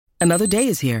Another day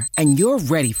is here, and you're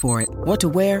ready for it. What to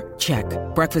wear? Check.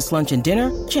 Breakfast, lunch, and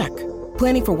dinner? Check.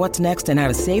 Planning for what's next and how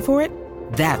to save for it?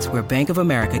 That's where Bank of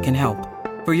America can help.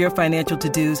 For your financial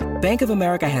to-dos, Bank of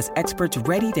America has experts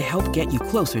ready to help get you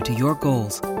closer to your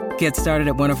goals. Get started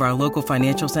at one of our local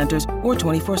financial centers or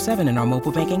 24/7 in our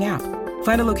mobile banking app.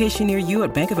 Find a location near you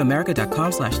at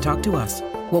bankofamerica.com/talktous.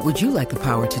 What would you like the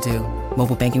power to do?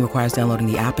 Mobile banking requires downloading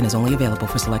the app and is only available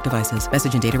for select devices.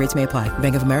 Message and data rates may apply.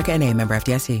 Bank of America N.A., member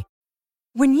FDIC.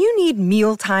 When you need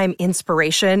mealtime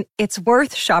inspiration, it's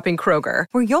worth shopping Kroger,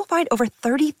 where you'll find over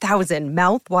 30,000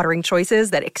 mouth-watering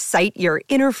choices that excite your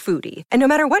inner foodie. And no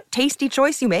matter what tasty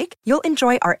choice you make, you'll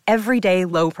enjoy our everyday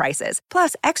low prices,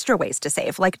 plus extra ways to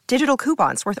save, like digital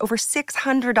coupons worth over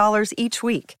 $600 each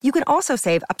week. You can also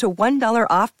save up to $1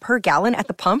 off per gallon at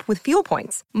the pump with fuel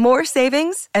points. More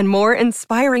savings and more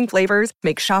inspiring flavors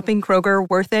make shopping Kroger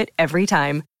worth it every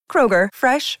time. Kroger,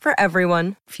 fresh for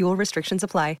everyone. Fuel restrictions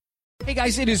apply. Hey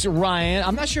guys, it is Ryan.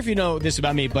 I'm not sure if you know this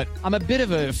about me, but I'm a bit of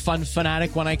a fun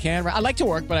fanatic when I can. I like to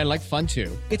work, but I like fun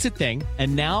too. It's a thing.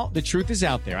 And now the truth is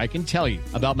out there. I can tell you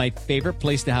about my favorite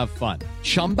place to have fun.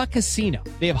 Chumba Casino.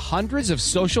 They have hundreds of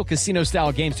social casino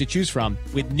style games to choose from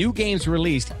with new games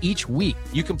released each week.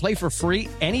 You can play for free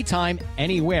anytime,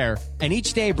 anywhere. And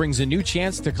each day brings a new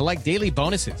chance to collect daily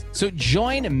bonuses. So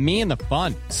join me in the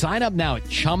fun. Sign up now at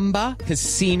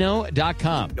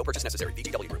ChumbaCasino.com. No purchase necessary.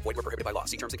 VGW Group. Void where prohibited by law.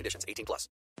 See terms and conditions. 18+.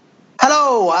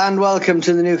 Hello and welcome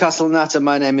to the Newcastle Natter.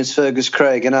 My name is Fergus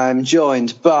Craig and I'm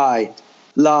joined by,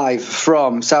 live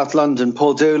from South London,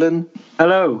 Paul Doolan.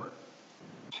 Hello.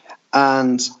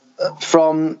 And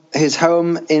from his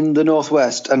home in the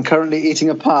northwest and currently eating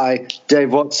a pie,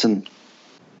 Dave Watson.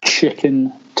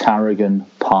 Chicken tarragon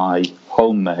pie,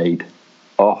 homemade.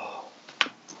 Oh,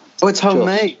 it's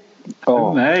homemade.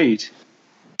 Homemade.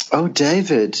 Oh,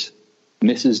 David.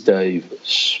 Mrs. Dave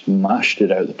smashed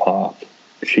it out of the park.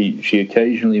 She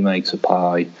occasionally makes a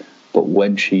pie, but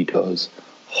when she does,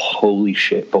 holy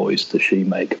shit, boys, does she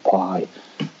make a pie.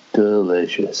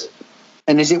 Delicious.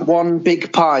 And is it one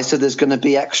big pie, so there's going to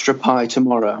be extra pie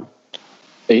tomorrow?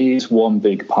 It is one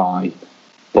big pie,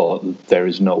 but there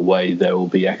is no way there will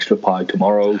be extra pie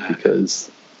tomorrow, because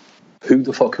who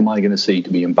the fuck am I going to see to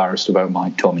be embarrassed about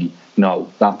my tummy? No,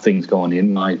 that thing's going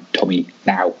in my tummy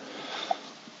now.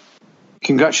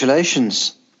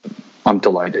 Congratulations. I'm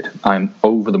delighted. I'm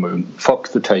over the moon. Fuck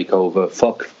the takeover.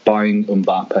 Fuck buying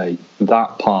Mbappe.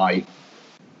 That pie.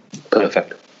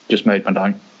 Perfect. Just made my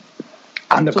day.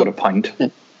 And I've got a pint.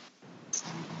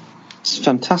 It's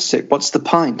fantastic. What's the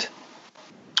pint?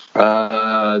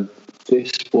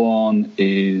 This one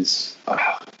is,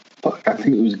 I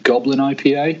think it was Goblin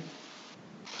IPA.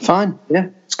 Fine. Yeah,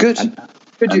 it's good. And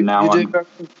now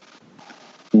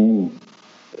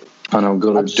and I've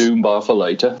got a Doom bar for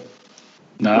later.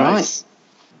 Nice. Right.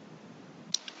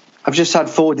 I've just had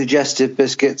 4 digestive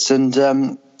biscuits and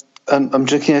I'm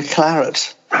drinking a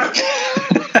claret.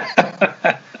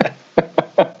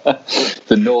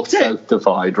 The north-south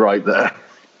divide right there.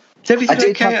 Is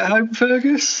everything okay at home,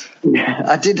 Fergus? Yeah,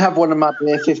 I did have one of my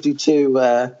Beer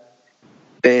 52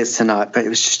 beers tonight, but it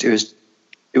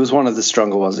was one of the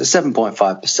stronger ones. It's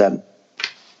 7.5%.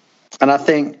 And I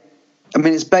think,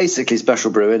 it's basically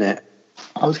special brew, isn't it?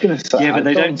 I was going to say, yeah, but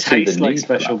they don't taste like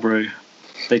special brew.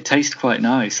 They taste quite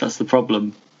nice. That's the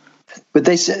problem. But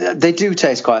they do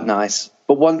taste quite nice.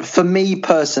 But for me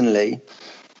personally,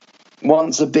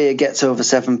 once a beer gets over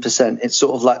 7%, it's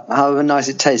sort of like, however nice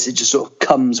it tastes, it just sort of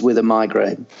comes with a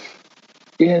migraine.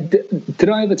 Yeah, did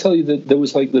I ever tell you that there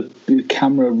was like the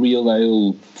Camera Real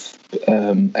Ale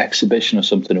exhibition or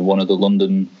something in one of the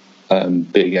London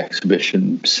big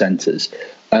exhibition centres?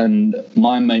 And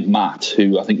my mate Matt,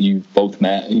 who I think you both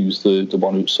met, he was the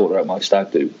one who sorted out my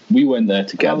stag do, we went there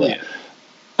together. Oh, yeah.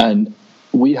 And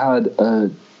we had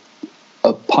a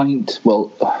pint,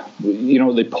 well,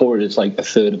 they pour it as like a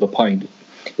third of a pint.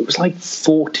 It was like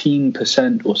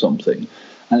 14% or something.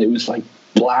 And it was like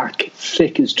black,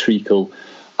 thick as treacle.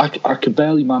 I could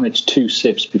barely manage 2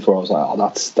 sips before I was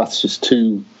like, that's just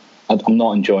too, I'm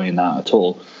not enjoying that at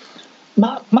all.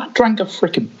 Matt drank a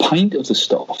freaking pint of the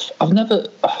stuff. I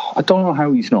don't know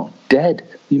how he's not dead.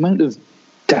 The amount of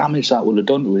damage that would have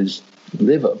done to his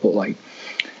liver, but like...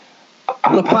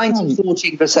 a pint of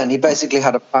 14%, he basically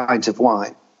had a pint of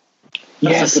wine.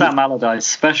 That's a Sam Allardyce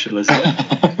special, isn't it?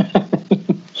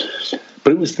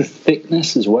 But it was the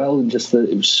thickness as well, and just that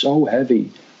it was so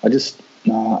heavy.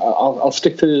 I'll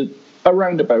stick to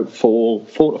around about 4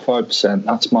 to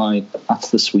 5%. That's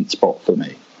the sweet spot for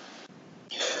me.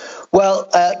 Well,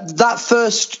 that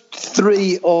first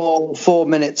 3 or 4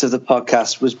 minutes of the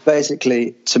podcast was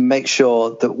basically to make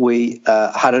sure that we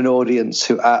had an audience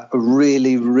who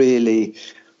really, really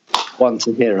want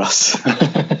to hear us.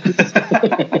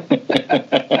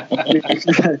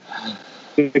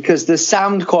 Because the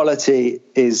sound quality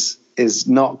is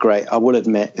not great, I will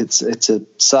admit. It's a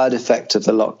side effect of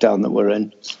the lockdown that we're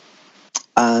in.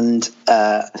 And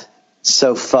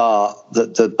so far,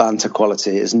 the banter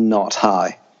quality is not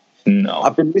high. No,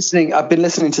 I've been listening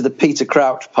to the Peter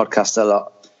Crouch podcast a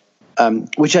lot,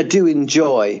 which I do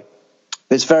enjoy.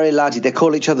 But it's very laddie. They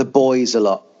call each other boys a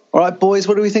lot. All right, boys,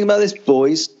 what do we think about this,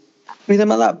 boys? What do we think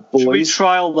about that, boys? Should we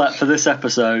trial that for this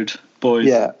episode, boys?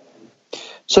 Yeah.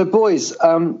 So, boys,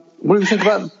 what do you think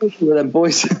about the with them,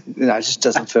 boys? No, it just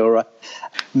doesn't feel right.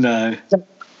 No.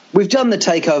 We've done the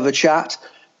takeover chat.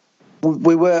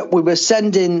 We were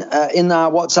sending in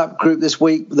our WhatsApp group this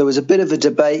week. There was a bit of a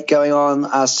debate going on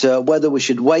as to whether we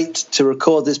should wait to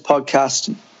record this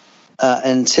podcast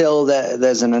until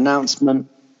there's an announcement,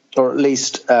 or at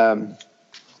least a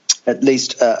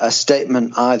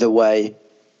statement either way.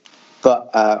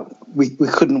 But we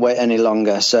couldn't wait any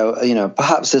longer. So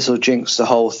perhaps this will jinx the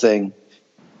whole thing.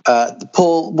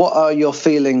 Paul, what are your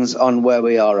feelings on where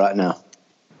we are right now?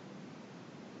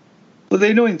 Well,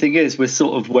 the annoying thing is we're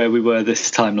sort of where we were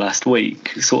this time last week,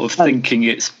 sort of thinking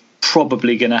it's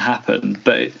probably going to happen.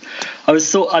 But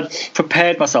I'd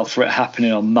prepared myself for it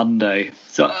happening on Monday.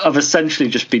 So I've essentially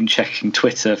just been checking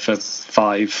Twitter for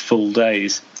 5 full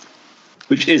days,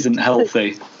 which isn't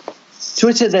healthy.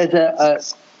 Twitter,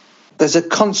 there's a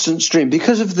constant stream.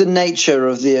 Because of the nature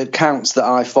of the accounts that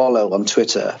I follow on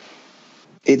Twitter,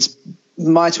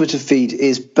 my Twitter feed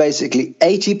is basically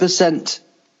 80%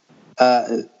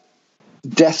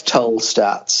 death toll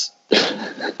stats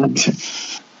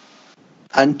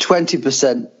and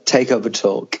 20% takeover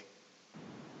talk.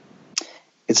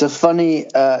 It's a funny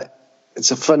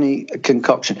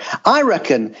concoction. I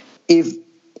reckon if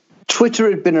Twitter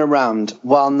had been around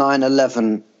while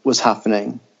 9/11 was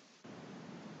happening,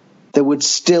 there would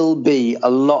still be a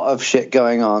lot of shit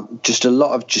going on, just a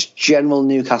lot of just general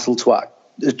Newcastle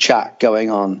chat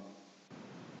going on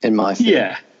in my feed.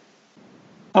 Yeah.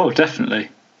 Oh, definitely.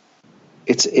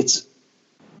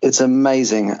 It's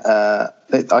amazing.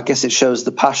 I guess it shows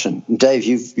the passion. Dave,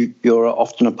 you're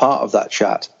often a part of that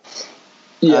chat.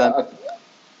 Yeah.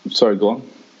 Sorry, go on.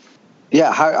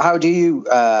 Yeah. How do you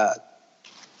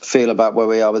feel about where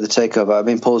we are with the takeover? I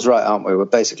mean, Paul's right, aren't we? We're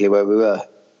basically where we were.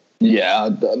 Yeah,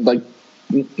 like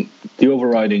the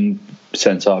overriding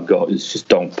sense I've got is just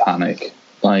don't panic.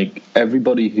 Like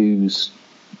everybody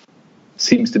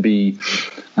seems to be,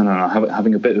 I don't know,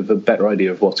 having a bit of a better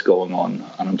idea of what's going on.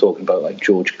 And I'm talking about like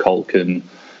George Culkin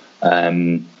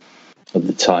of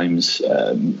the Times.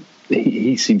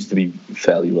 He seems to be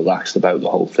fairly relaxed about the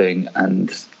whole thing.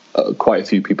 And quite a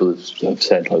few people have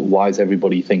said, like, why is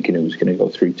everybody thinking it was going to go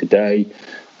through today?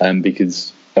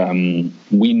 Because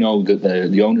we know that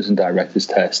the owners and directors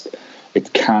test,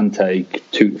 it can take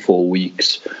 2 to 4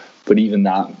 weeks. But even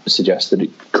that suggests that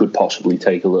it could possibly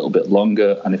take a little bit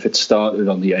longer. And if it started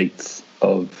on the 8th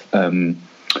of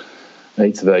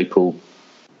April,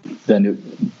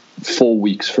 then 4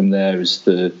 weeks from there is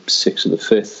the 6th of the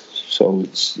 5th. So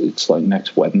it's like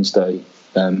next Wednesday.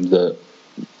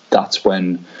 That's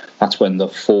when the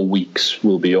 4 weeks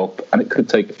will be up, and it could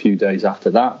take a few days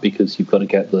after that because you've got to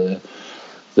get the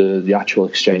actual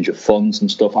exchange of funds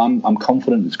and stuff. I'm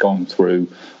confident it's going through.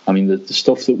 I mean, the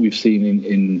stuff that we've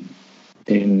seen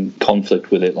in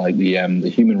conflict with it, like the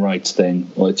human rights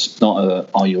thing. Well, it's not a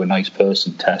 "Are you a nice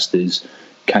person?" test. Is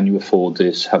can you afford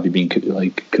this? Have you been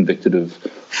convicted of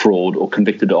fraud or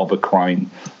convicted of a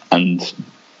crime? And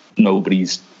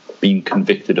nobody's been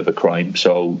convicted of a crime,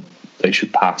 so they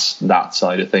should pass that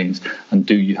side of things. And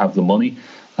do you have the money?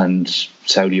 And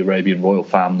Saudi Arabian royal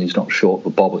family is not short of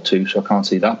a bob or two, so I can't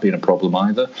see that being a problem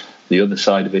either. The other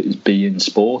side of it is beIN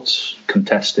Sports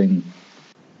contesting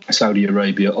Saudi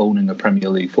Arabia owning a Premier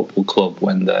League football club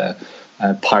when they're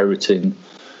pirating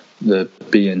the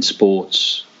beIN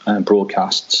Sports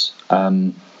broadcasts.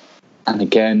 And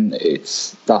again,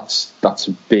 that's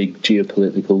a big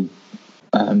geopolitical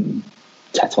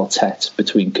tete-a-tete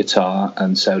between Qatar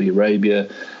and Saudi Arabia,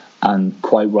 and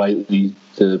quite rightly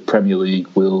the Premier League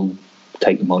will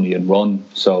take the money and run.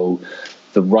 So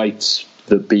the rights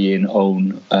that beIN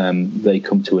own, they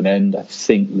come to an end, I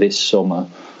think, this summer.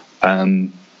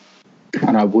 And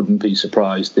I wouldn't be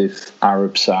surprised if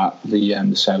Arabsat,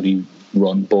 the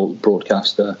Saudi-run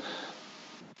broadcaster,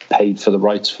 paid for the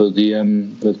rights for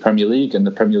the Premier League, and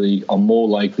the Premier League are more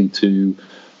likely to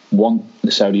want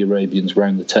the Saudi Arabians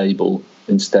round the table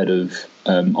instead of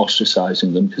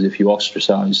ostracising them, because if you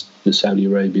ostracise the Saudi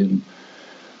Arabian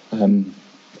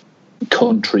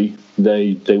country,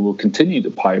 they will continue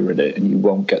to pirate it, and you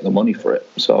won't get the money for it.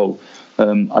 So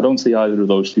I don't see either of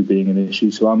those two being an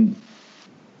issue. So I'm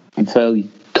fairly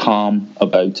calm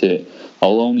about it.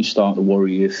 I'll only start to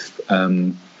worry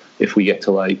if we get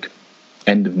to like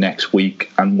end of next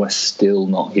week and we're still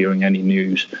not hearing any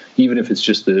news, even if it's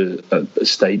just a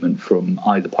statement from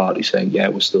either party saying, yeah,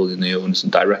 we're still in the owners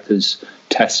and directors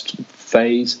test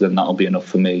phase, then that'll be enough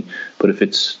for me. But if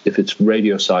it's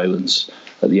radio silence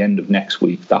at the end of next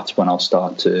week, that's when I'll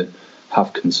start to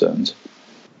have concerns.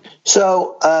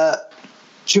 So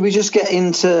should we just get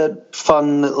into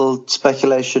fun little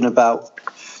speculation about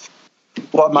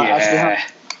what might actually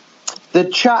happen? The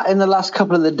chat in the last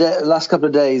couple of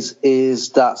days is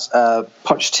that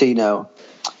Pochettino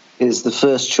is the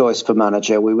first choice for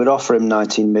manager. We would offer him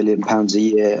 £19 million a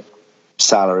year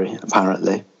salary,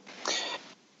 apparently.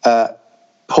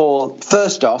 Paul,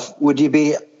 first off, would you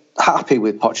be happy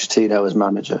with Pochettino as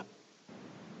manager?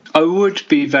 I would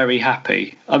be very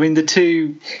happy. I mean, the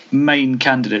two main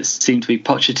candidates seem to be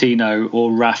Pochettino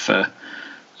or Rafa.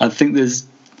 I think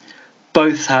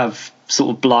both have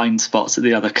sort of blind spots at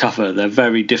the other cover. They're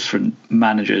very different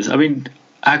managers. I mean,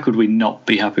 how could we not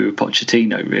be happy with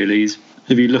Pochettino, really? If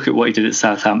you look at what he did at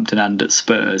Southampton and at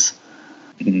Spurs,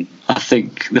 I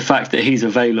think the fact that he's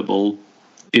available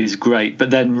is great.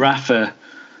 But then Rafa,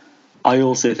 I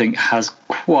also think, has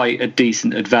quite a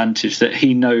decent advantage that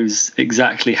he knows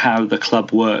exactly how the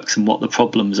club works and what the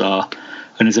problems are,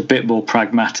 and is a bit more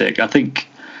pragmatic. I think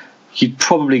you'd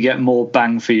probably get more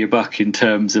bang for your buck in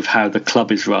terms of how the club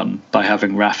is run by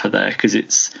having Rafa there, because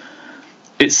it's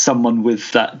someone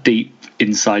with that deep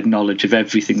inside knowledge of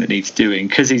everything that needs doing,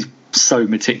 because he's so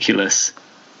meticulous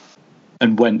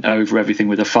and went over everything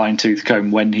with a fine-tooth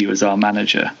comb when he was our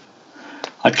manager.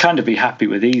 I'd kind of be happy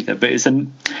with either, but it's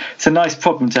a nice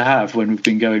problem to have when we've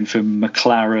been going from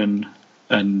McLaren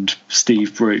and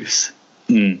Steve Bruce.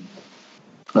 I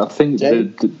think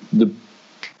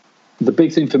the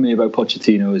big thing for me about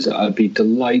Pochettino is that I'd be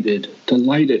delighted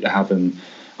to have him.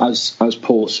 As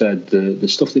Paul said, the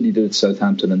stuff that he did at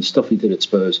Southampton and the stuff he did at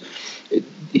Spurs,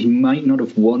 he might not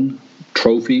have won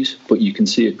trophies, but you can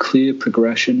see a clear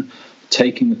progression,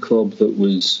 taking a club that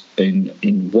was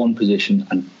in one position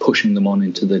and pushing them on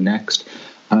into the next.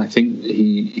 And I think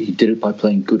he did it by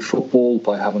playing good football,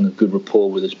 by having a good rapport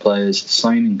with his players,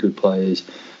 signing good players,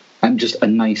 and just a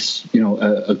nice,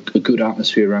 a good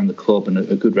atmosphere around the club and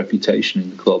a good reputation in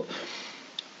the club.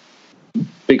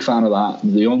 Big fan of that.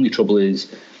 The only trouble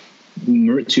is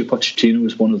Maurizio Pochettino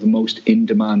is one of the most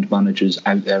in-demand managers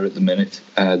out there at the minute.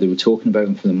 They were talking about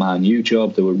him for the Man U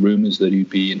job. There were rumours that he'd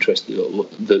be interested,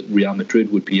 that Real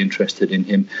Madrid would be interested in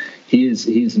him. He is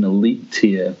an elite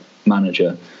tier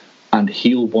manager, and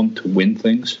he'll want to win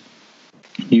things.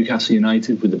 Newcastle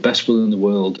United, with the best will in the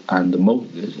world and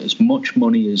as much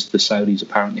money as the Saudis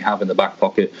apparently have in the back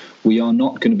pocket, we are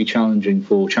not going to be challenging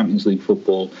for Champions League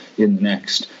football in the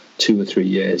next 2 or 3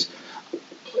 years.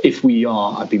 If we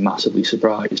are, I'd be massively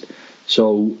surprised.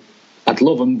 So I'd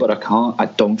love him, but I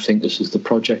don't think this is the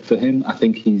project for him. I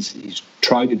think he's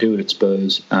tried to do it at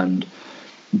Spurs and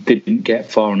didn't get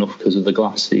far enough because of the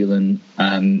glass ceiling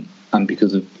and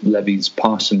because of Levy's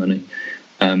parsimony.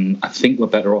 I think we're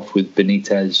better off with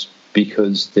Benitez,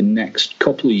 because the next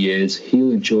couple of years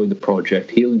he'll enjoy the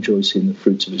project, he'll enjoy seeing the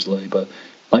fruits of his labour.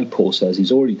 Like Paul says,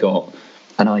 he's already got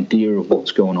an idea of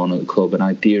what's going on at the club, an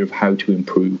idea of how to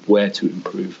improve, where to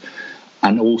improve.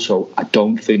 And also, I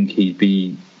don't think he'd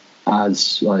be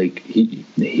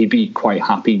he'd be quite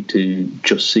happy to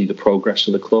just see the progress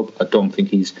of the club. I don't think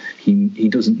he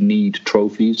doesn't need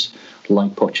trophies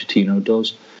like Pochettino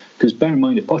does. Because bear in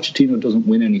mind, if Pochettino doesn't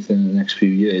win anything in the next few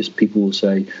years, people will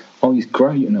say, oh, he's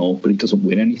great and all, but he doesn't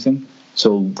win anything.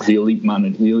 So the elite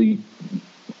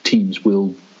teams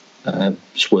will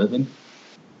swerve him.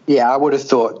 Yeah, I would have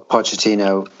thought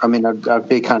Pochettino, I mean, I'd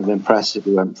be kind of impressed if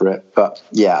he went for it. But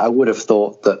yeah, I would have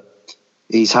thought that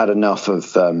he's had enough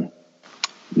of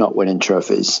not winning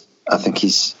trophies. I think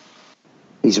he's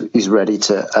ready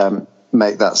to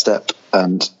make that step,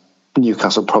 and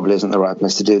Newcastle probably isn't the right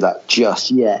place to do that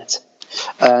just yet.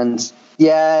 And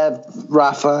yeah,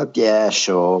 Rafa, yeah,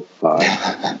 sure. But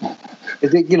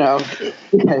is it,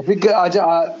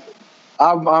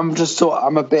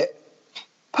 I'm a bit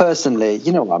personally,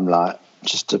 I'm like,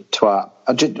 just a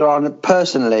twat.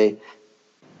 Personally,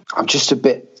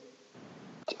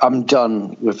 I'm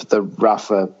done with the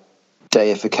Rafa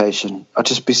deification. I'd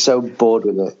just be so bored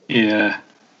with it. Yeah.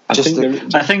 I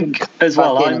think as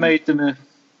well,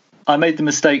 I made the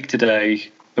mistake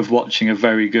today of watching a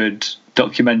very good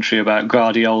documentary about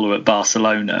Guardiola at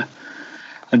Barcelona,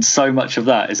 and so much of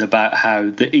that is about how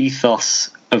the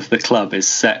ethos of the club is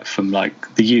set from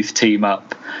like the youth team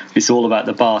up. It's all about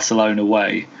the Barcelona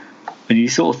way, and you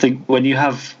sort of think when you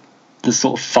have the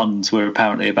sort of funds we're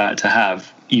apparently about to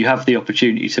have, you have the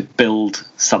opportunity to build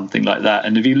something like that.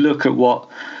 And if you look at what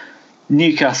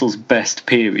Newcastle's best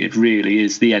period really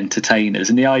is, the entertainers,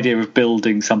 and the idea of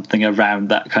building something around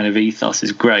that kind of ethos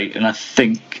is great. And I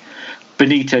think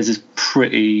Benitez is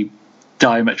pretty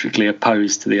diametrically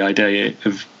opposed to the idea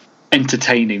of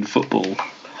entertaining football.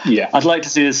 Yeah, I'd like to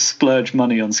see us splurge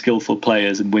money on skillful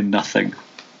players and win nothing,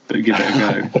 but give it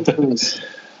a go.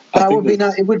 That would be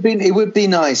nice. It would be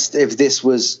nice if this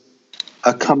was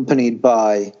accompanied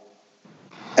by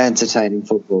entertaining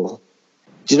football.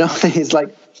 Do you know what I mean? It's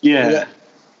like, yeah,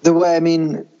 the way, I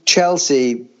mean,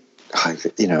 Chelsea,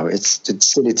 you know, it's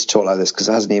silly to talk like this because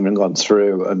it hasn't even gone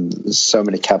through and there's so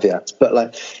many caveats, but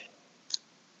like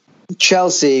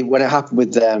Chelsea, when it happened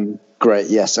with them, great,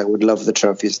 yes, I would love the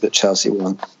trophies that Chelsea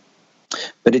won,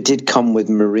 but it did come with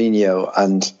Mourinho,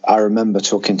 and I remember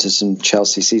talking to some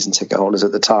Chelsea season ticket holders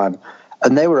at the time,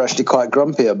 and they were actually quite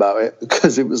grumpy about it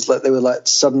because it was like they were like,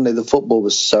 suddenly the football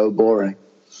was so boring.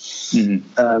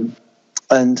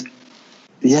 And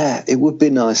yeah, it would be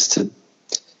nice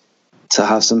to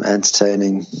have some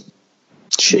entertaining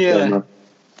shit going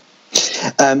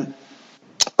on.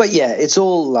 But yeah, it's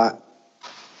all that,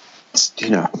 you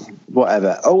know,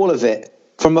 whatever. All of it,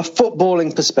 from a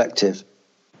footballing perspective,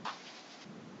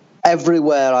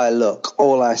 everywhere I look,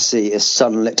 all I see is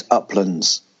sunlit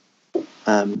uplands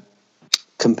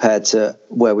compared to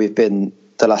where we've been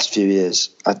the last few years.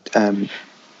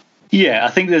 Yeah, I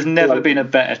think there's never been a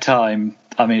better time.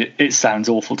 I mean, it sounds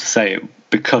awful to say it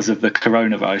because of the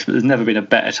coronavirus, but there's never been a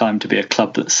better time to be a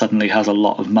club that suddenly has a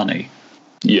lot of money.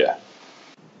 Yeah.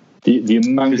 The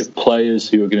amount of players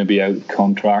who are going to be out of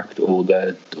contract, or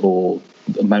the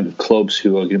amount of clubs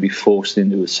who are going to be forced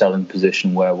into a selling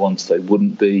position where once they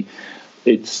wouldn't be,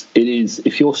 it is,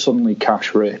 if you're suddenly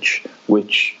cash rich,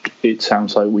 which it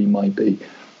sounds like we might be,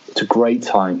 it's a great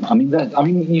time. I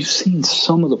mean, you've seen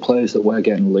some of the players that we're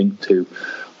getting linked to,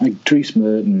 like Dries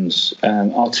Mertens,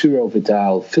 Arturo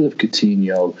Vidal, Philippe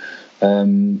Coutinho,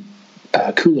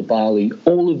 Koulibaly,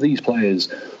 all of these players.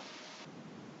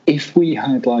 If we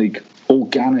had like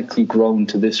organically grown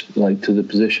to this, like to the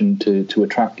position to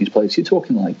attract these players, you're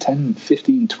talking like 10,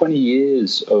 15, 20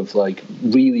 years of like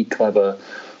really clever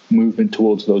movement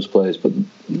towards those players. But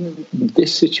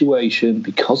this situation,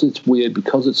 because it's weird,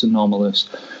 because it's anomalous,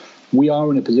 we are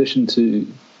in a position to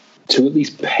at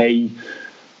least pay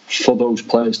for those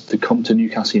players to come to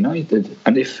Newcastle United.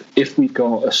 And if we've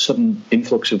got a sudden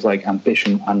influx of like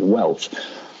ambition and wealth,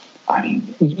 I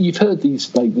mean, you've heard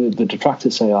these, like the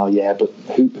detractors say, "Oh yeah, but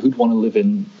who'd want to live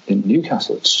in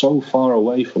Newcastle? It's so far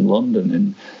away from London,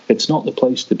 and it's not the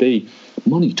place to be."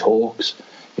 Money talks.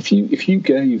 If you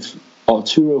gave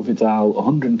Arturo Vidal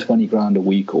 120 grand a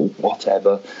week or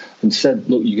whatever, and said,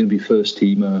 "Look, you're going to be first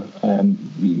teamer.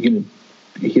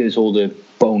 Here's all the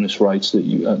bonus rights that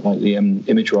you like, the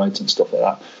image rights and stuff like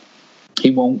that,"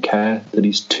 he won't care that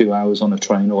he's 2 hours on a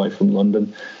train away from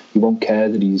London. He won't care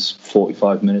that he's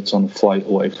 45 minutes on a flight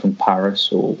away from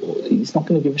Paris, or he's not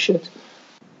going to give a shit.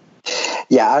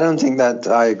 Yeah, I don't think that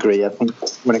I agree. I think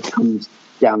when it comes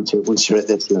down to it, once you're at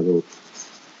this level,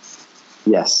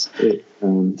 yes,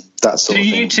 that's sort of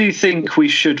thing. Do you two think we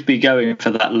should be going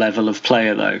for that level of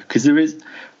player, though? Because there is,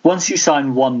 once you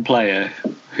sign one player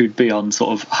who'd be on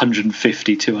sort of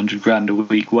 150, 200 grand a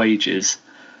week wages,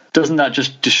 doesn't that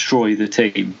just destroy the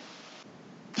team?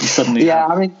 You suddenly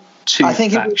have two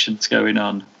factions going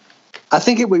on. I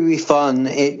think it would be fun.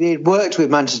 It worked with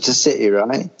Manchester City,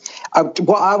 right?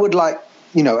 What I would like,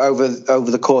 you know, over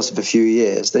the course of a few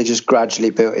years, they just gradually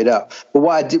built it up. But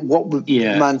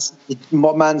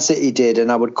what Man City did,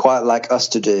 and I would quite like us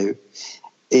to do,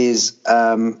 is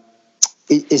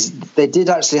they did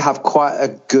actually have quite a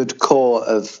good core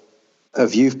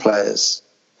of youth players.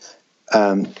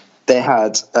 They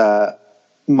had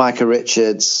Micah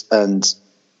Richards, and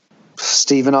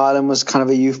Stephen Ireland was kind of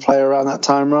a youth player around that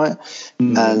time, right?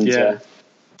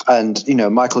 And you know,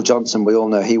 Michael Johnson, we all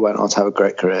know he went on to have a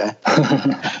great career.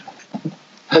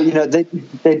 But you know,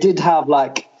 they did have,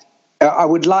 like, I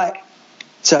would like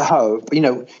to hope, you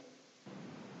know,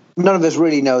 none of us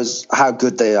really knows how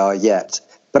good they are yet,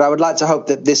 but I would like to hope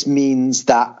that this means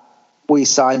that we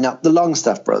sign up the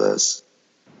Longstaff brothers.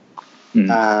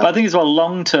 But I think as well,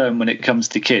 long term, when it comes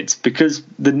to kids, because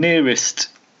the nearest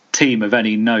team of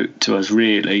any note to us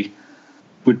really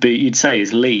would be, you'd say,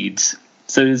 is Leeds.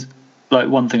 So there's, like,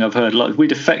 one thing I've heard, like,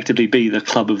 we'd effectively be the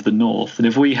club of the North, and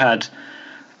if we had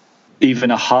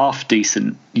even a half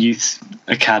decent youth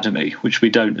academy, which we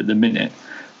don't at the minute,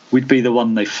 we'd be the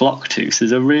one they flock to. So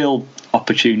there's a real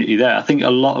opportunity there. I think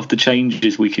a lot of the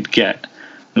changes we could get,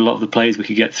 a lot of the players we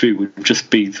could get through, would just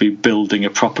be through building a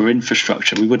proper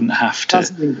infrastructure. We wouldn't have to. That's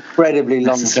incredibly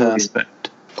long term.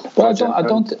 Well,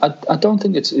 I don't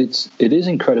think it is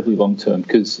incredibly long term,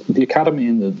 because the academy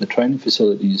and the training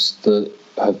facilities that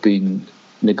have been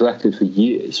neglected for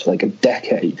years, for like a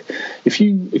decade. If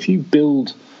you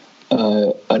build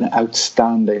an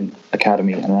outstanding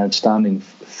academy and outstanding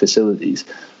facilities,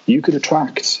 you could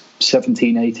attract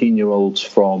 17, 18-year-olds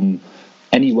from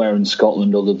anywhere in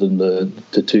Scotland other than the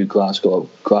two Glasgow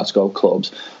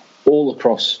clubs, all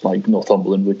across like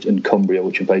Northumberland and Cumbria,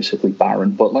 which are basically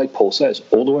barren. But like Paul says,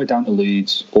 all the way down to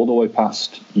Leeds, all the way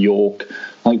past York,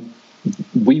 like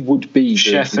we would be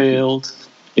Sheffield.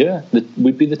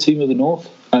 We'd be the team of the North.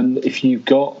 And if you've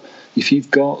got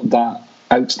that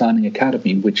outstanding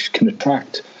academy which can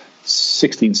attract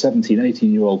 16, 17,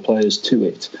 18-year-old players to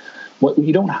it, well,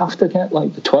 you don't have to get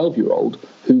like the 12-year-old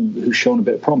who's shown a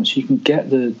bit of promise. You can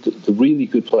get the really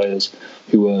good players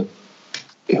who are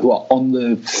on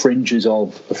the fringes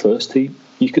of a first team.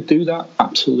 You could do that,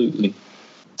 absolutely.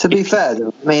 To be fair,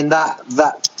 I mean,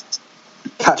 that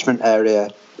catchment area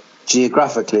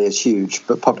geographically is huge,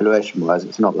 but population-wise,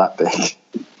 it's not that big.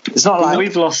 It's not like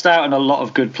we've lost out on a lot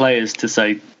of good players, to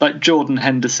say, like Jordan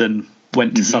Henderson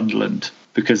went to Sunderland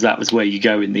because that was where you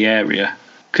go in the area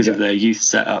because of their youth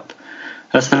setup.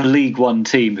 That's the League One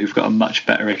team who've got a much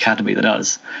better academy than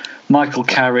us. Michael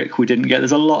Carrick, we didn't get.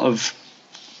 There's a lot of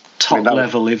top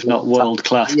level, if not world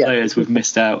class players we've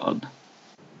missed out on.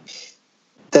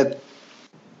 They've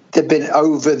been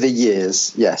over the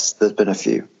years. Yes, there's been a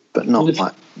few, but not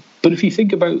much. But if you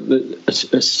think about a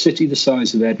city the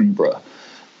size of Edinburgh,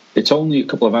 it's only a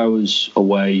couple of hours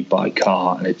away by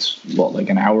car, and it's like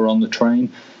an hour on the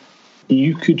train.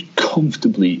 You could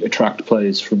comfortably attract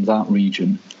players from that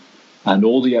region and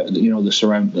all the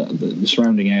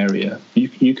surrounding area.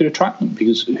 You could attract them,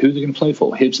 because who are they going to play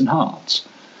for? Hibs and Hearts.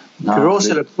 You could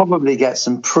also probably get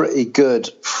some pretty good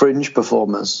fringe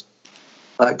performers,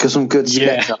 because some good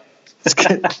sketch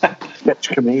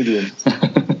comedians.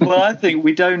 Well, I think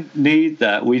we don't need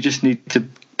that. We just need to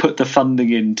put the funding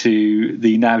into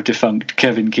the now defunct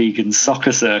Kevin Keegan's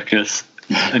Soccer Circus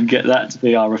and get that to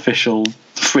be our official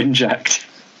fringe act.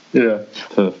 Yeah,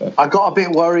 perfect. I got a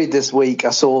bit worried this week. I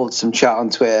saw some chat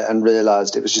on Twitter and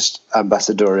realised it was just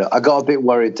ambassadorial. I got a bit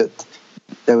worried that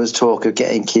there was talk of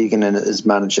getting Keegan in as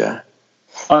manager.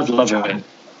 I'd love it.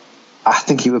 I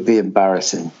think he would be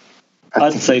embarrassing.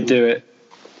 I'd say do it.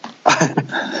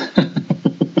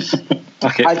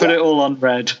 Okay, put it all on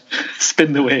red.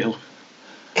 Spin the wheel.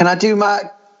 Can I do my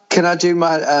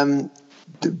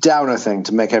downer thing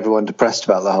to make everyone depressed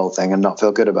about the whole thing and not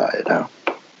feel good about it now?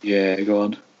 Yeah, go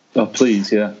on. Oh,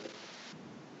 please, yeah.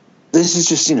 This is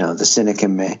just, the cynic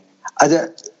in me.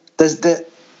 Part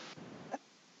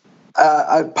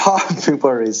of me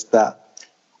worries that,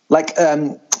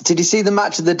 did you see the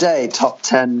match of the day, top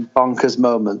 10 bonkers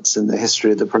moments in the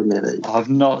history of the Premier League? I've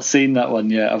not seen that one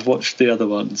yet. I've watched the other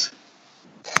ones.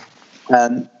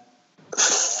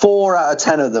 4 out of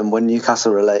 10 of them were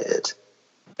Newcastle related.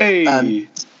 Hey.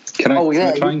 Can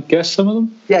I try and guess some of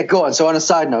them? Yeah, go on. So on a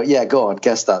side note, go on,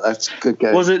 guess that. That's a good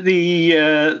guess. Was it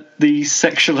the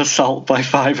sexual assault by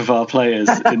 5 of our players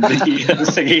in the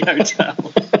Thingy Hotel?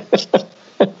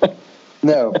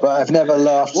 No, but I've never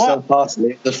laughed so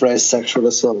heartily at the phrase sexual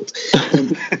assault.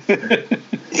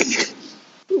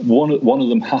 One of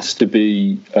them has to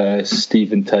be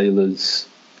Stephen Taylor's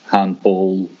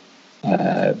handball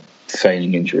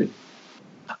feigning injury.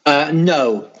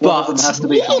 No, but one has to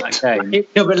be from that game.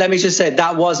 No, but let me just say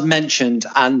that was mentioned,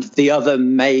 and the other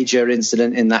major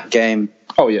incident in that game.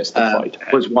 Oh yes, the fight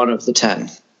was one of the 10.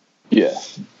 Yeah.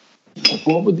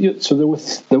 What were so there were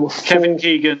 4. Kevin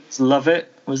Keegan's Love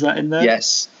It, was that in there?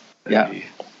 Yes. Yeah.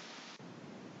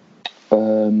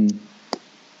 I'm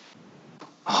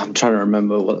trying to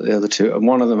remember what the other two. And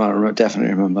one of them I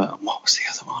definitely remember. What was the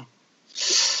other one?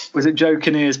 Was it Joe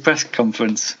Kinnear's press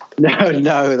conference? No,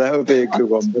 that would be a good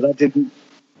one, but I didn't.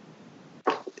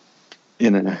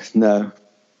 No.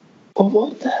 Oh,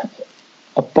 what?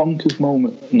 A bonkers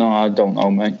moment? No, I don't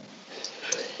know, mate.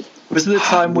 Was it the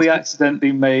time we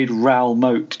accidentally made Raoul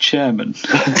Moat chairman?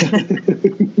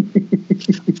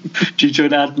 Due to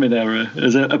an admin error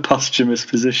as a posthumous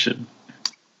position?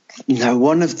 No,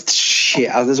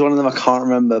 there's one of them I can't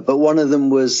remember, but one of them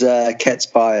was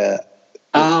Ketz Bayer.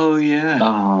 Oh, yeah.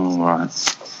 Oh, right.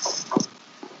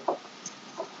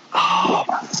 Oh,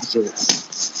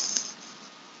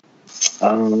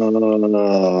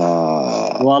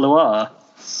 Wallowa?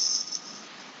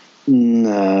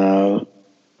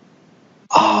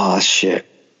 shit.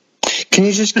 Can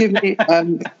you just give me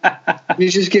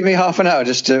half an hour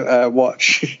just to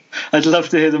watch? I'd love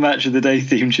to hear the Match of the Day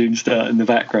theme tune start in the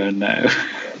background now.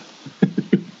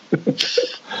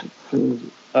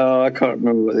 Oh, I can't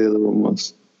remember what the other one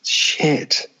was.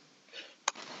 Shit.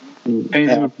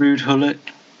 Anything with Ruud Gullit?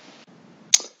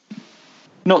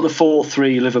 Not the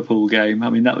 4-3 Liverpool game.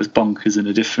 I mean, that was bonkers in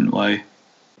a different way.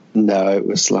 No, it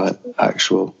was like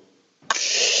actual.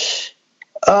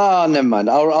 Oh, never mind.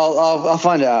 I'll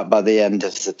find it out by the end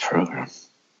of the program.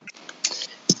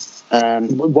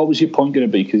 What was your point going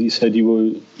to be? Because you said you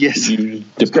were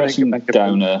depressing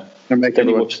downer. Then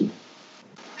you watched them.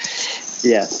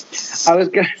 Yeah, I was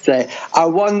going to say. I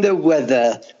wonder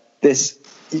whether this.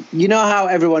 You know how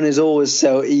everyone is always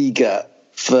so eager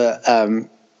for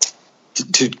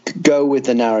to go with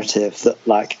the narrative that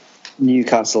like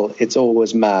Newcastle, it's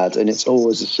always mad and it's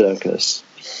always a circus.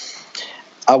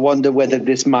 I wonder whether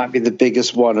this might be the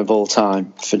biggest one of all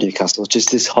time for Newcastle,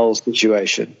 just this whole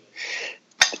situation.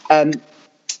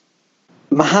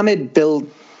 Mohammed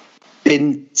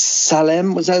bin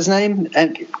Salem, was that his name?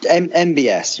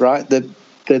 MBS, right?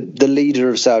 The leader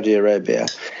of Saudi Arabia.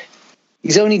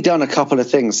 He's only done a couple of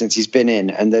things since he's been in,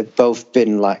 and they've both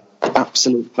been like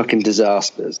absolute fucking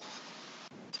disasters.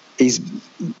 He's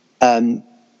murdered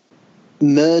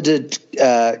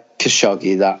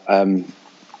Khashoggi, that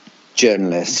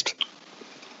journalist,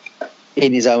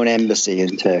 in his own embassy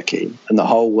in Turkey, and the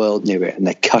whole world knew it, and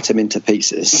they cut him into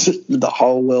pieces. The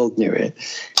whole world knew it.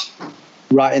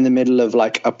 Right in the middle of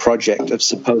like a project that's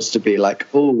supposed to be like,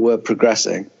 oh, we're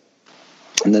progressing,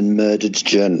 and then murdered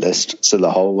journalist, so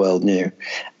the whole world knew.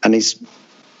 And he's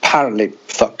apparently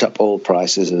fucked up oil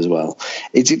prices as well.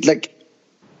 It's like,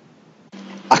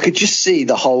 I could just see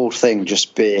the whole thing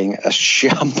just being a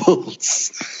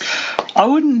shambles. I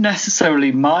wouldn't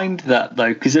necessarily mind that,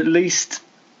 though, because at least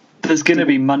there's going to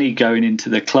be money going into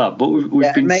the club. But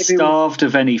we've been starved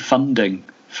of any funding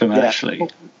from Ashley.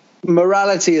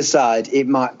 Morality aside, it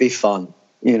might be fun,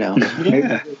 you know.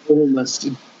 Yeah. It almost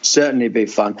certainly be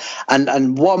fun.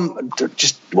 And one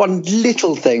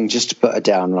little thing, just to put a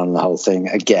downer on the whole thing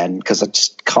again, because I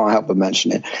just can't help but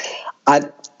mention it.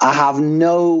 I have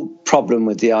no problem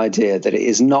with the idea that it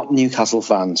is not Newcastle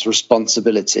fans'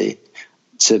 responsibility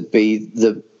to be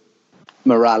the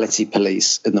morality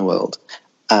police in the world.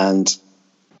 And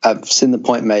I've seen the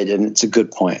point made, and it's a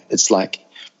good point. It's like,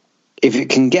 if it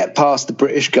can get past the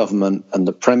British government and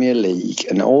the Premier League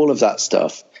and all of that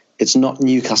stuff, it's not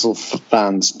Newcastle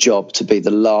fans' job to be the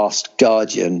last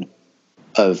guardian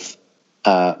of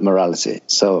morality.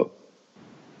 So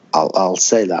I'll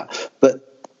say that. But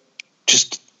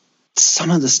just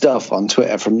some of the stuff on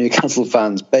Twitter from Newcastle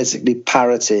fans basically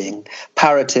parroting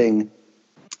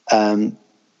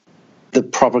the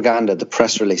propaganda, the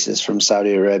press releases from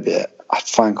Saudi Arabia, I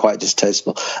find quite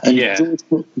distasteful. And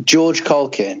George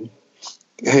Colkin,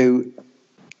 who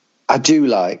I do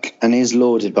like, and he's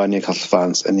lauded by Newcastle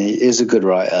fans, and he is a good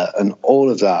writer and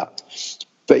all of that.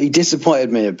 But he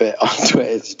disappointed me a bit on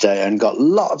Twitter today and got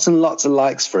lots and lots of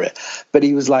likes for it. But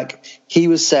he was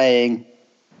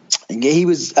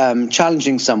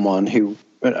challenging someone who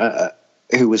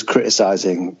was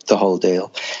criticising the whole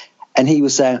deal. And he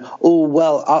was saying, oh,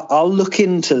 well, I'll look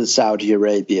into Saudi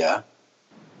Arabia.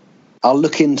 I'll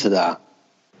look into that.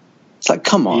 It's like,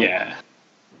 come on. Yeah.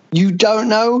 You don't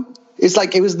know? It's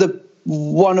like it was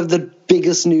one of the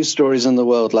biggest news stories in the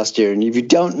world last year. And if you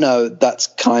don't know, that's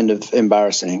kind of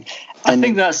embarrassing. I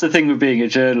think that's the thing with being a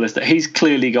journalist, that he's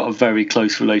clearly got a very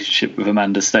close relationship with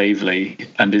Amanda Staveley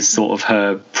and is sort of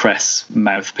her press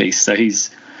mouthpiece. So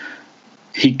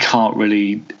he can't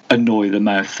really annoy the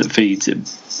mouth that feeds him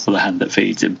or the hand that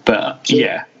feeds him. But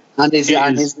yeah, and he's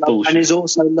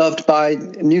also loved by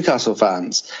Newcastle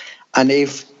fans. And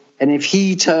if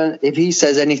he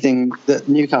says anything that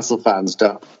Newcastle fans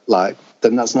don't like,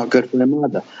 then that's not good for him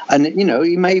either. And you know,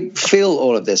 he may feel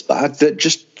all of this, but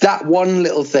just that one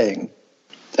little thing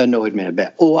annoyed me a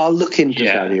bit. Oh, I'll look into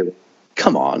Saudi Arabia.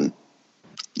 Come on,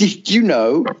 you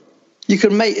know, you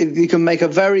can make a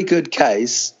very good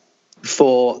case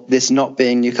for this not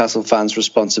being Newcastle fans'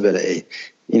 responsibility.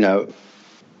 You know,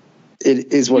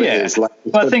 it is what it is. Like,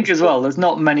 but I think as well, there's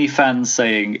not many fans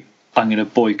saying, I'm going to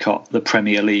boycott the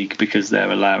Premier League because they're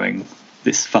allowing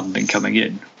this funding coming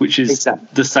in, which is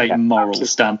the same moral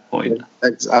standpoint.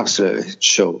 It's absolutely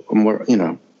sure. And we're, you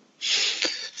know,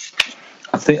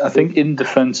 I think in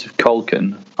defence of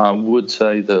Colkin, I would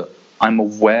say that I'm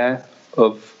aware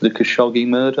of the Khashoggi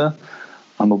murder.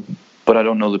 But I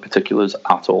don't know the particulars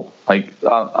at all. Like,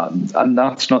 and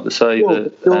that's not to say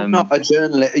that you're not a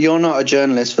journalist. You're not a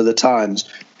journalist for the Times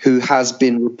who has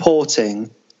been reporting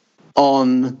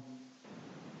on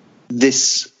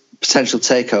this potential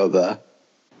takeover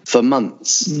for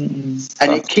months,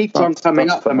 and it keeps on coming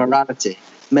up for morality.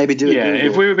 Maybe do it. Yeah,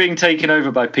 if we were being taken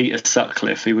over by Peter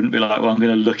Sutcliffe, he wouldn't be like, well, I'm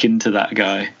going to look into that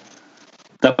guy.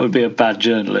 That would be a bad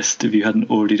journalist if you hadn't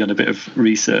already done a bit of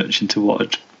research into what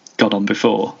had gone on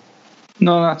before.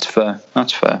 No, that's fair.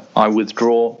 That's fair. I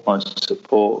withdraw my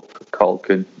support for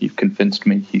Culkin. You've convinced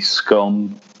me. He's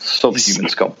scum. Subhuman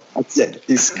scum. That's it.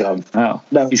 He's scum. Oh,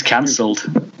 no, he's cancelled.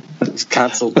 He's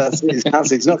cancelled. That's it. He's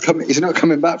cancelled. He's not coming. He's not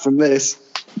coming back from this.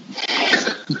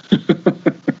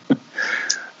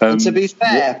 And to be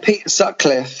fair, Peter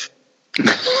Sutcliffe.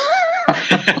 That's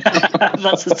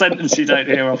a sentence you don't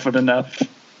hear often enough.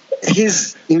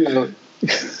 His, can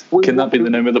that be the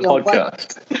name of the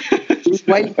podcast?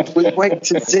 We wait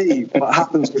to see what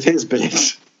happens with his bid.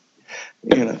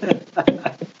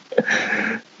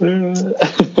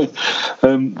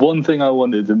 One thing I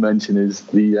wanted to mention is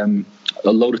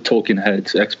a load of talking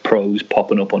heads, ex-pros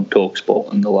popping up on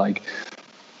TalkSport and the like,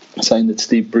 saying that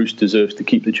Steve Bruce deserves to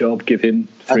keep the job, give him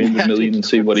 300 million and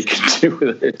see what he can do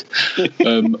with it.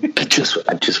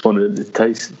 I just wanted to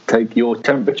take your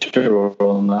temperature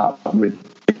on that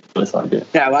ridiculous idea.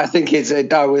 Yeah, I think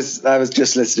I was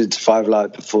just listening to Five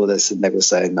Live before this, and they were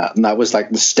saying that, and that was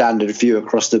like the standard view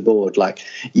across the board. Like,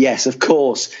 yes, of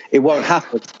course, it won't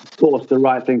happen. Of course, the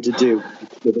right thing to do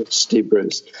with Steve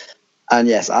Bruce. And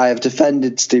yes, I have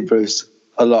defended Steve Bruce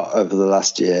a lot over the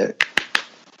last year.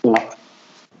 But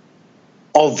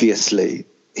obviously,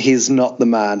 he's not the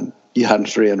man you hand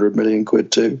 300 million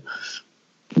quid to.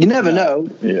 You never know.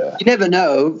 Yeah. You never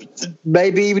know.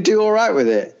 Maybe he would do all right with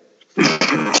it.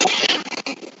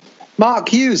 Mark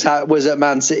Hughes was at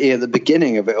Man City at the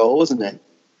beginning of it all, wasn't he?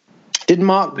 He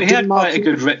had quite a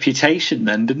good reputation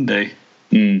then, didn't he?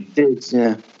 Mm. Did,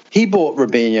 yeah. He bought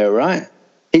Robinho, right?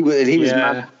 He was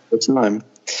mad at the time.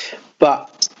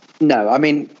 But no, I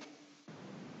mean,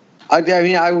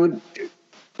 I would.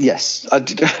 Yes, I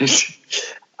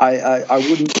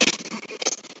wouldn't.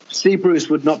 Steve Bruce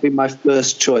would not be my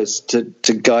first choice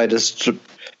to guide us to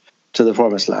the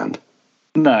promised land.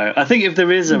 No, I think if there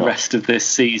is a rest of this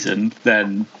season,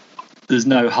 then there's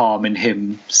no harm in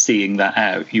him seeing that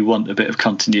out. You want a bit of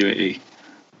continuity.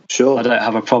 Sure. I don't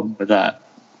have a problem with that.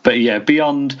 But yeah,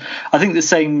 beyond, I think the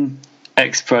same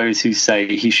ex-pros who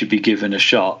say he should be given a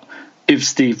shot, if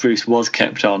Steve Bruce was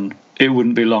kept on, it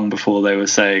wouldn't be long before they were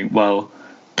saying, well,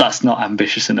 that's not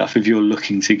ambitious enough. If you're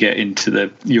looking to get into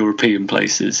the European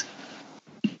places,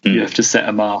 you have to set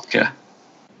a marker.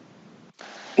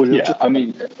 Yeah, I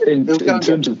mean, in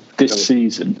terms of this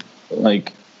season,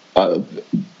 like,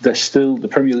 the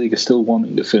Premier League is still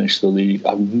wanting to finish the league. I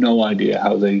have no idea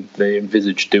how they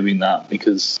envisage doing that,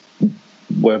 because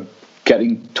we're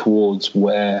getting towards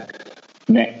where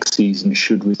next season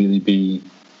should really be,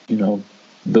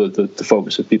 the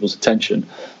focus of people's attention.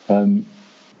 If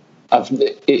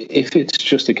it's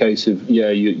just a case of,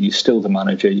 you're still the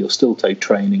manager, you'll still take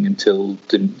training until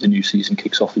the new season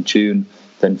kicks off in June,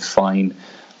 then fine.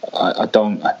 I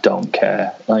don't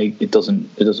care. Like, it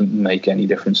doesn't make any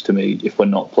difference to me if we're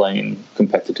not playing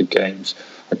competitive games.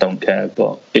 I don't care.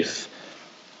 But if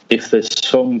there's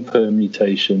some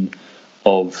permutation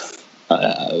of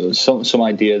some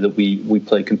idea that we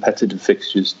play competitive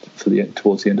fixtures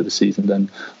towards the end of the season, then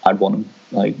I'd want him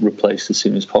replaced as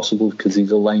soon as possible, because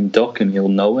he's a lame duck and he'll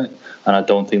know it, and I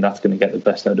don't think that's going to get the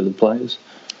best out of the players.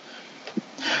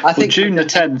 I think June the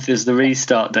 10th is the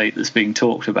restart date that's being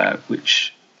talked about,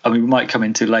 which, I mean, we might come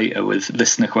into later with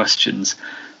listener questions,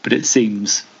 but it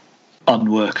seems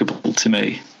unworkable to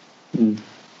me.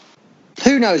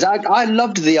 Who knows? I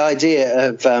loved the idea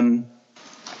of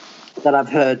that I've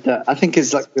heard that I think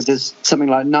is there's something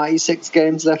like 96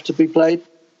 games left to be played.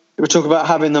 We talk about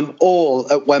having them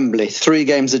all at Wembley, 3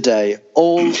 games a day,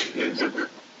 all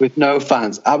with no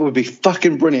fans. That would be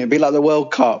fucking brilliant. It'd be like the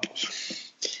World Cup.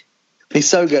 It'd be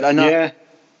so good. I know. Yeah.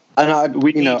 And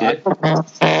we need it.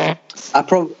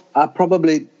 I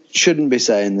probably shouldn't be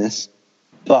saying this,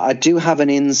 but I do have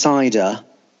an insider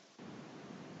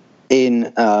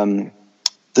in the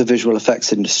visual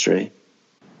effects industry,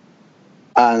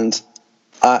 and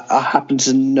I happen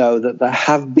to know that there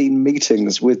have been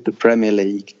meetings with the Premier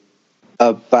League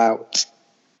about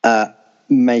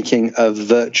making a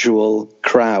virtual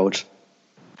crowd.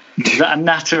 Is that a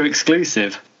Natter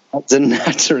exclusive? That's a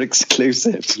Natter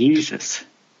exclusive. Jesus.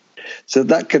 So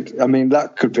that could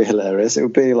be hilarious. It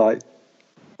would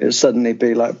suddenly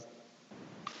be like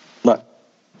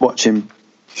watching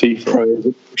FIFA Pro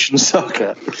Evolution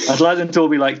Soccer. I'd like them to all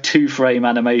be like 2-frame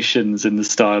animations in the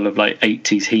style of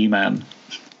 80s He-Man.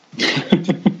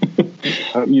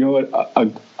 You know what?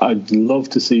 I'd love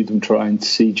to see them try and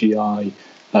CGI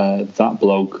that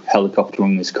bloke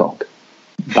helicoptering his cock.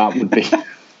 That would be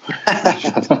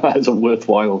that's a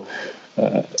worthwhile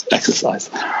exercise.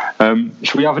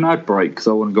 Should we have an ad break? Because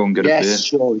I want to go and get a beer. Yes,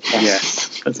 sure.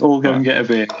 Yes, let's all go and get a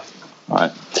beer. All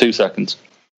right, 2 seconds.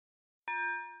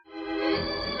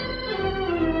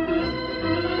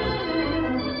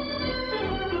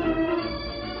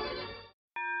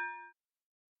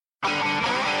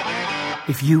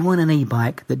 If you want an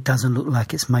e-bike that doesn't look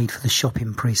like it's made for the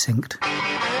shopping precinct,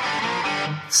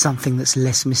 something that's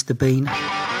less Mr. Bean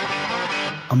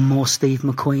and more Steve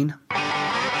McQueen,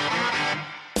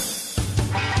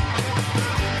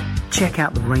 check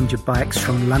out the range of bikes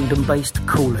from London-based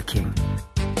Cooler King.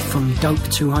 From dope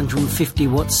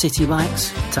 250-watt city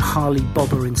bikes to Harley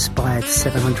Bobber-inspired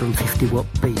 750-watt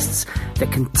beasts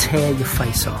that can tear your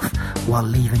face off while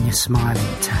leaving your smile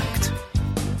intact.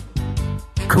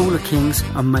 Cooler Kings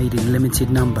are made in limited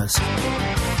numbers,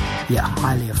 yet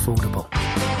highly affordable.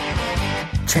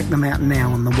 Check them out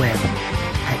now on the web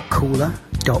at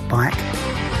cooler.bike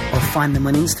or find them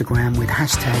on Instagram with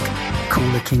hashtag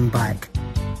CoolerKingBike.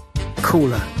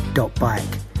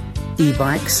 Cooler.bike.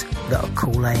 E-bikes that are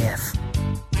cool AF.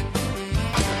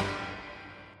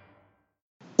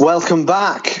 Welcome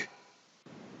back.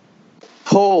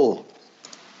 Paul,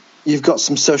 you've got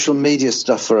some social media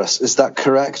stuff for us. Is that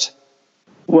correct?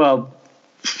 Well,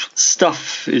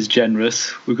 stuff is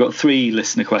generous. We've got 3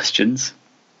 listener questions,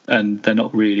 and they're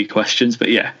not really questions, but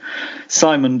yeah.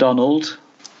 Simon Donald,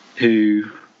 who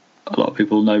a lot of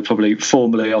people know probably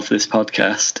formerly of this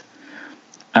podcast,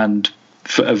 and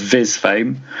of Viz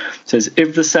fame, says,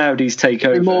 if the Saudis take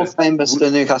over... More famous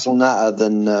than Newcastle Natter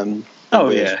than...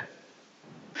 yeah.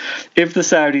 If the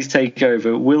Saudis take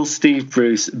over, will Steve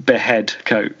Bruce behead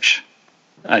coach?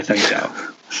 I think so.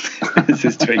 This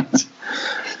is tweet.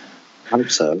 I hope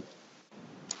so.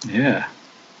 Yeah.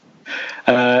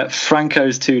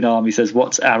 Franco's Toonami says,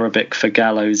 what's Arabic for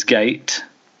gallows gate?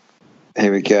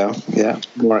 Here we go. Yeah,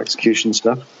 more execution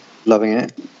stuff. Loving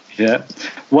it. Yeah.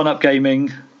 One Up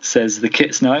Gaming says, the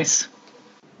kit's nice.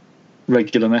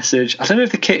 Regular message. I don't know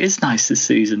if the kit is nice this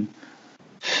season.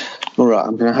 All right,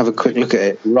 I'm going to have a quick look at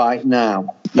it right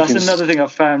now. That's another thing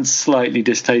I've found slightly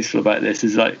distasteful about this,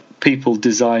 is like people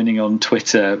designing on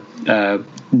Twitter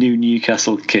new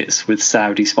Newcastle kits with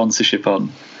Saudi sponsorship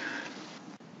on.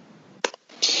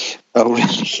 Oh,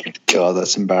 really? God,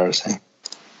 that's embarrassing.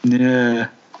 Yeah.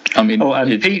 I mean,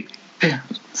 Pete...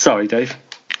 Sorry, Dave.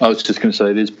 I was just going to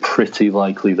say, it is pretty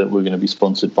likely that we're going to be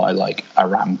sponsored by, like,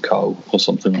 Aramco or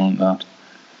something like that.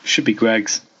 Should be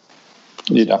Greg's.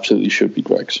 It absolutely should be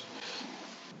Greg's.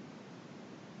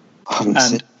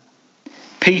 And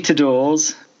Peter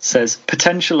Dawes says,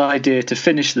 potential idea to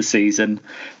finish the season,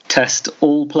 test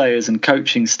all players and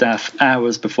coaching staff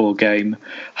hours before game,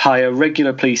 hire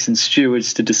regular police and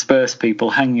stewards to disperse people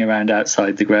hanging around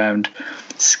outside the ground,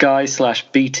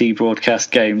 Sky/BT broadcast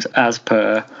games as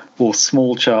per, or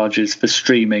small charges for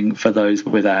streaming for those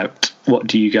without. What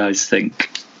do you guys think?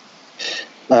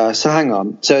 So hang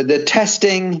on. So the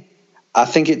testing, I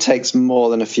think it takes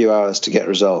more than a few hours to get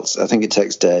results. I think it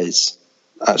takes days,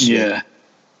 actually. Yeah.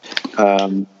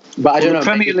 But I don't know. The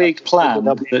Premier League plan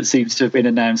that seems to have been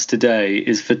announced today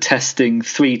is for testing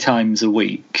 3 times a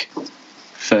week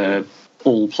for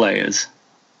all players.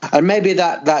 And maybe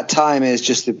that time is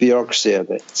just the bureaucracy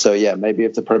of it. So yeah, maybe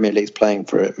if the Premier League's paying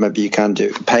for it, maybe you can do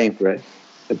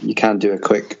a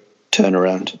quick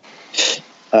turnaround.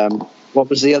 What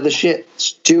was the other shit?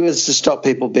 Stewards to stop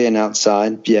people being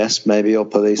outside, yes, maybe, or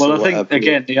police. Well, or I think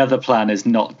again the other plan is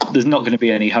there's not going to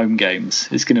be any home games.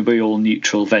 It's going to be all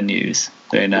neutral venues.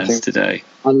 They announced today.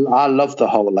 I love the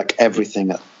whole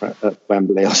everything at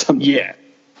Wembley or something. Yeah.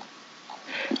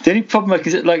 The only problem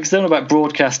is it's not about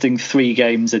broadcasting 3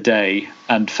 games a day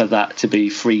and for that to be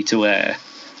free to air.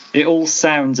 It all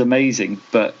sounds amazing,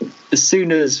 but as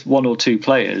soon as 1 or 2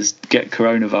 players get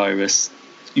coronavirus,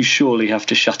 you surely have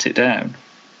to shut it down.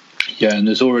 Yeah, and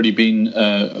there's already been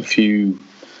a few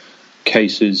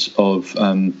cases of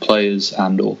players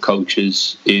and or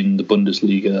coaches in the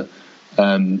Bundesliga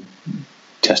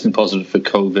testing positive for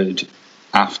COVID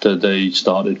after they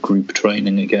started group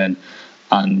training again.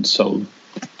 And so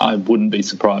I wouldn't be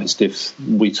surprised if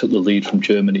we took the lead from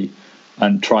Germany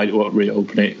and tried to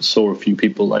reopen it, saw a few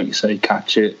people, like you say,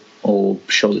 catch it or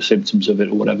show the symptoms of it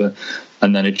or whatever,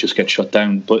 and then it just gets shut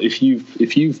down. But if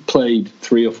you've played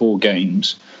 3 or 4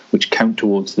 games which count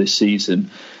towards this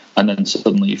season, and then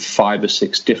suddenly 5 or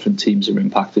 6 different teams are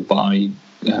impacted by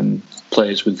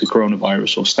players with the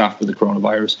coronavirus or staff with the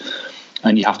coronavirus,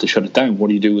 and you have to shut it down, what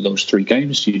do you do with those 3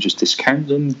 games? Do you just discount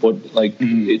them?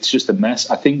 It's just a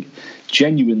mess. I think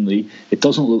genuinely it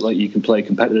doesn't look like you can play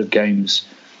competitive games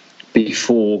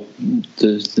before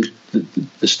the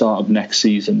start of next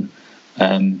season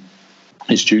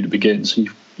is due to begin. So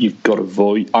you've got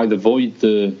to either void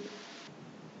the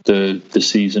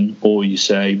season, or you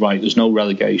say, right, there's no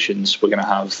relegations. We're going to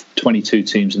have 22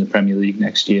 teams in the Premier League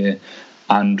next year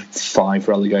and 5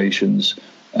 relegations,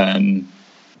 and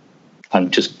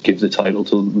just give the title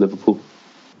to Liverpool.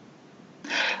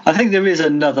 I think there is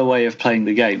another way of playing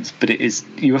the games, but it is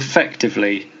you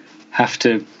effectively have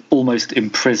to almost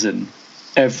imprison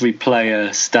every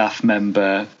player, staff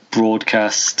member,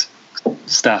 broadcast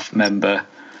staff member,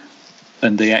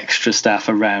 and the extra staff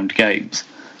around games.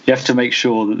 You have to make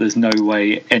sure that there's no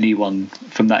way anyone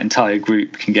from that entire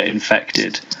group can get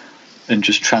infected, and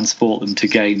just transport them to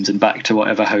games and back to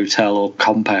whatever hotel or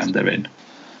compound they're in.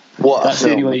 That's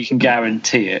the only way you can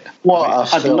guarantee it.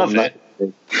 I'd love it.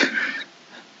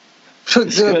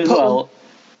 Put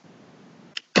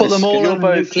them all in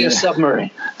a nuclear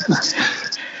submarine.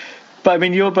 But I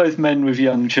mean, you're both men with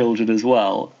young children as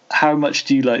well. How much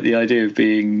do you like the idea of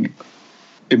being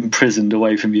imprisoned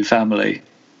away from your family?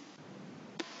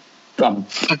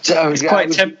 It's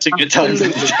quite tempting at times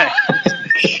of the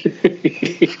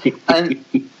day.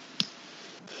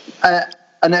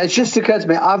 And it's just occurred to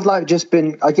me, I've I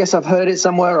guess I've heard it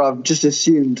somewhere, or I've just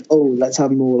assumed, let's have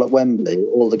them all at Wembley,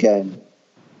 all the game.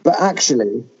 But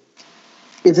actually,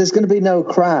 if there's going to be no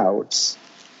crowds,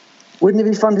 wouldn't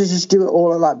it be fun to just do it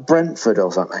all at like Brentford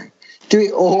or something? Do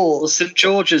it all. Well, St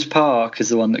George's Park is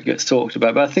the one that gets talked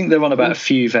about, but I think they're on about a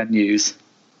few venues.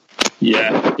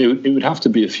 Yeah, it would have to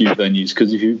be a few venues,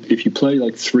 because if you play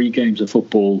like 3 games of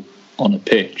football on a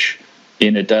pitch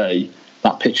in a day,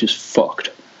 that pitch is fucked.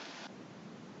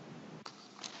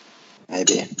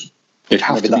 Maybe it'd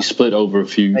have to be split over a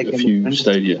few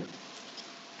stadia.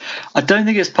 I don't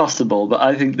think it's possible, but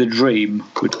I think the dream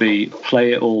would be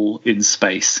play it all in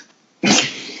space.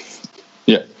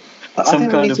 Yeah, some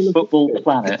kind of football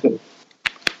planet.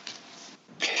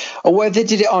 Or where they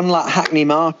did it on like Hackney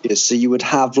Marshes, so you would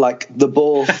have like the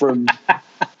ball from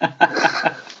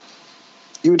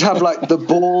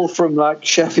like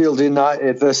Sheffield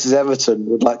United versus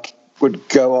Everton would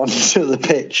go onto the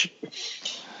pitch.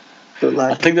 But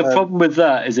I think the problem with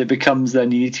that is it becomes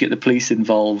then you need to get the police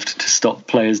involved to stop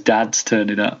players' dads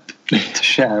turning up to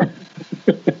shout.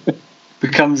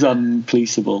 Becomes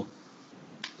unpoliceable.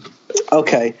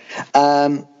 Okay,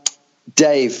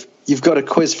 Dave, you've got a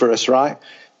quiz for us, right?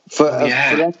 For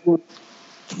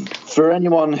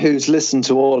anyone who's listened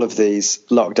to all of these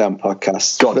lockdown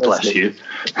podcasts, God bless you.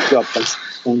 God bless.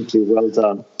 Thank you. Well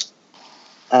done.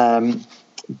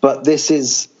 But this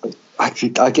is, I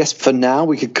guess, for now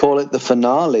we could call it the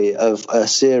finale of a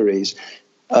series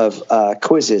of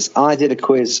quizzes. I did a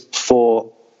quiz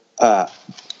for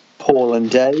Paul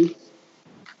and Dave.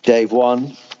 Dave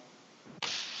won.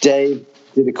 Dave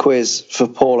did a quiz for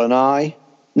Paul and I.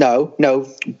 No.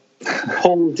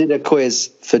 Paul did a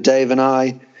quiz for Dave and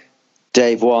I.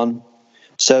 Dave won.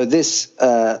 So this,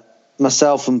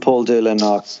 myself and Paul Doolan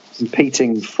are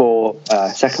competing for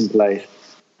second place.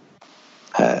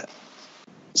 And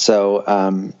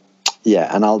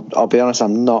I'll be honest,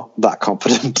 I'm not that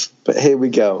confident. But here we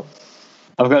go.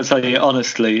 I've got to tell you,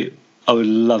 honestly, I would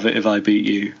love it if I beat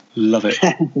you. Love it.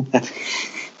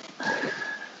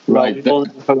 Right. Well,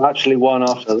 actually won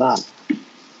after that.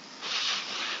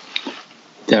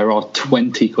 There are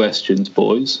 20 questions,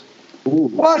 boys. Ooh,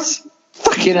 what?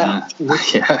 Fucking hell.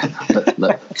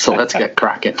 Yeah. So let's get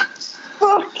cracking.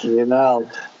 Fucking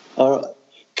hell.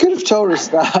 Could have told us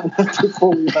that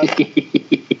before we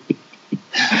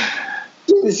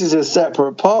This is a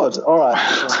separate pod. All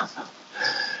right.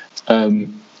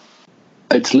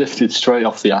 It's lifted straight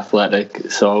off The Athletic,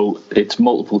 so it's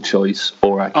multiple choice,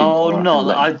 or I can...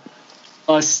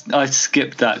 I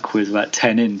skipped that quiz about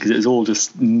 10 in because it was all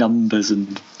just numbers and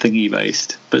thingy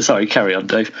based. But sorry, carry on,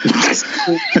 Dave.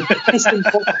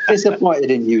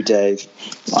 Disappointed in you, Dave.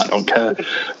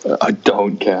 I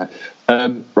don't care.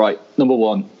 Right, number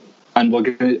 1. And are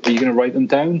you going to write them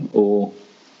down, or?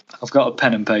 I've got a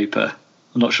pen and paper.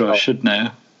 I'm not sure I should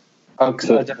now. I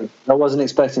wasn't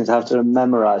expecting to have to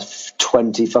memorise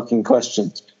 20 fucking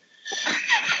questions.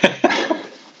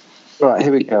 Right,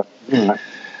 here we go. Right.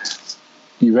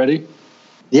 You ready?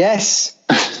 Yes.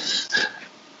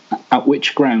 At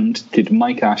which ground did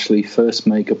Mike Ashley first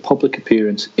make a public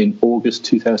appearance in August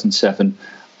 2007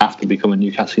 after becoming a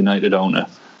Newcastle United owner?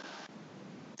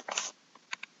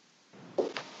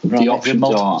 The options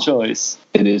are... choice.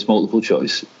 It is multiple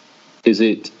choice. Is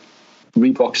it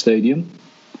Reebok Stadium,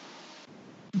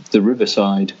 the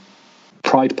Riverside,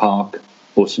 Pride Park,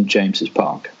 or St James's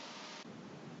Park?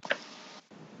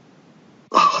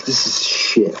 Oh, this is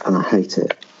shit, and I hate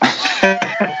it.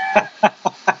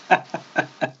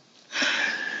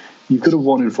 you've got a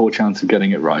 1 in 4 chance of getting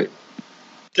it right.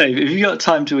 Dave, if you've got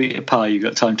time to eat a pie, you've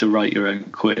got time to write your own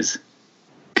quiz.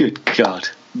 Good God.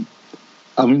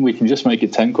 I mean, we can just make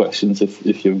it 10 questions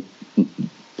if you're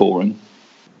boring.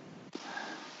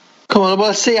 Come on,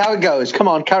 let's see how it goes. Come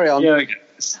on, carry on. Yeah, it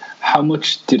goes. How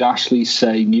much did Ashley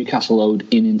say Newcastle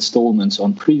owed in instalments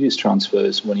on previous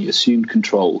transfers when he assumed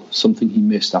control, something he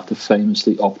missed after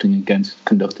famously opting against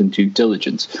conducting due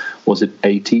diligence? Was it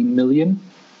 18 million,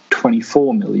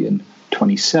 24 million,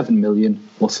 27 million,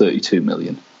 or 32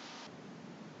 million?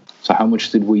 So how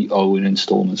much did we owe in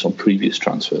instalments on previous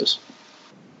transfers?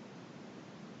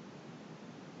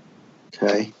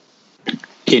 Okay.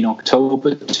 In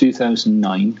October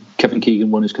 2009, Kevin Keegan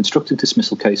won his constructive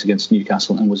dismissal case against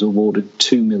Newcastle and was awarded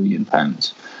 £2 million.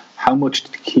 How much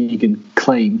did Keegan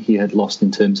claim he had lost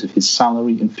in terms of his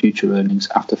salary and future earnings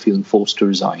after feeling forced to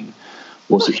resign?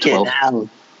 Was it 12?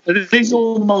 Are these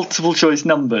all multiple choice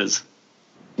numbers?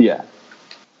 Yeah.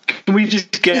 Can we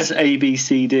just guess A, B,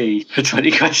 C, D for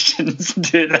 20 questions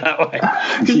and do it that way?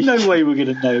 There's no way we're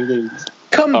going to know these.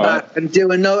 Come back and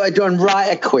do and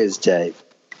write a quiz, Dave.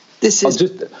 This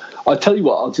is. I'll tell you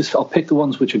what. I'll pick the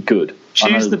ones which are good.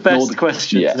 Choose the best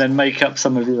questions and then make up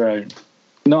some of your own.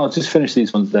 No, I'll just finish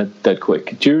these ones dead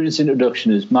quick. During his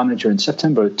introduction as manager in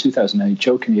September 2008,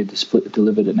 Joe Kinnear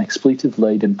delivered an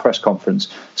expletive-laden press conference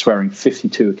swearing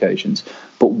 52 occasions.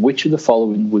 But which of the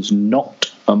following was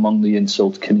not among the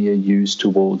insults Kinnear used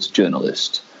towards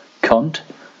journalists? Cunt,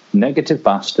 negative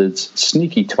bastards,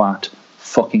 sneaky twat,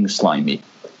 fucking slimy.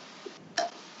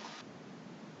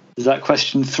 Is that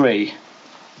question 3?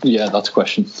 Yeah, that's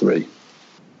question 3.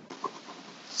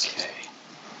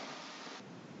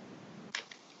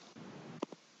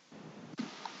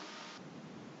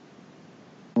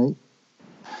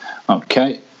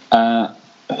 Okay.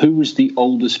 Who was the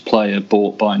oldest player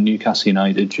bought by Newcastle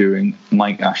United during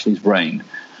Mike Ashley's reign?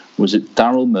 Was it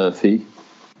Daryl Murphy,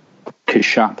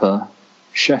 Kashapa,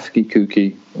 Shefki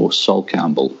Kuki, or Sol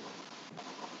Campbell?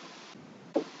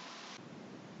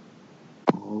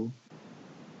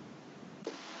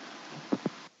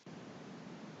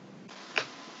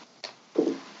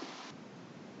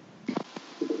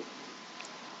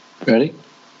 Ready?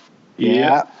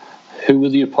 Yeah. Who were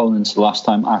the opponents the last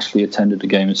time Ashley attended a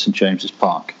game at St James's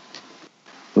Park?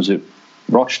 Was it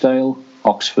Rochdale,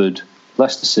 Oxford,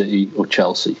 Leicester City, or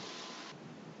Chelsea?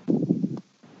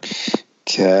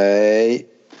 Okay.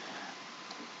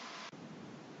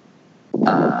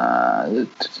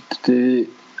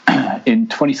 In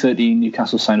 2013,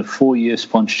 Newcastle signed a 4-year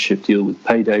sponsorship deal with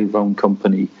payday loan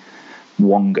company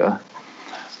Wonga.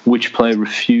 Which player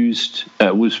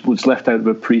was left out of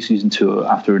a pre-season tour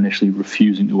after initially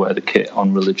refusing to wear the kit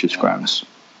on religious grounds?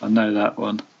 I know that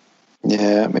one.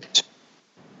 Yeah. What's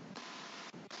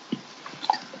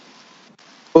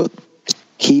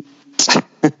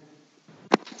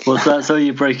that? So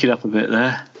you break it up a bit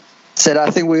there. Said,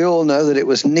 I think we all know that it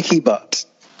was Nicky Butt.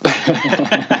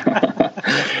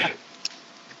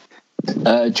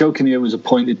 Joe Kinnear was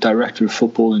appointed Director of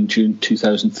Football in June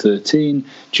 2013.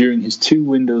 During his 2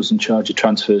 windows in charge of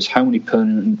transfers, how many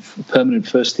permanent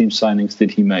first-team signings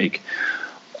did he make?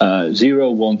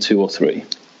 0, 1, 2, or 3?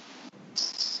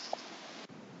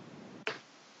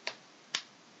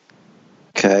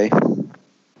 Okay.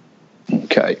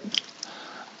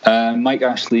 Mike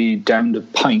Ashley downed a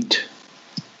pint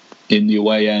in the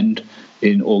away end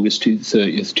in August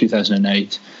 30th,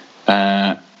 2008.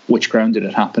 Which ground did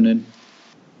it happen in?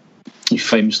 He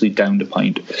famously downed a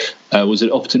pint. Was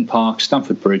it Upton Park,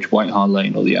 Stamford Bridge, White Hart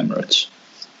Lane, or the Emirates?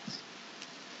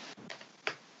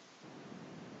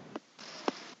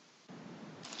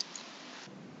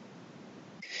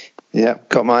 Yep,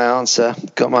 got my answer.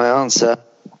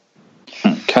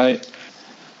 Okay.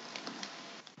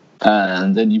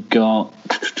 And then you've got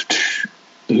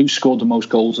who scored the most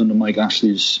goals under Mike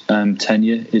Ashley's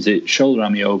tenure? Is it Shola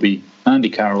Amiobi, Andy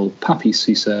Carroll, Papi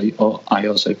Cisse, or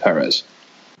Ayose Perez?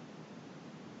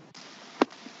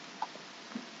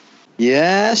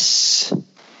 Yes.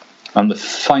 And the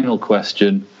final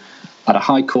question. At a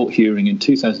High Court hearing in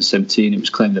 2017, it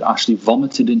was claimed that Ashley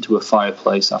vomited into a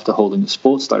fireplace after holding a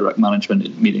Sports Direct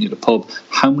management meeting at a pub.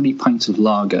 How many pints of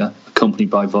lager, accompanied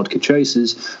by vodka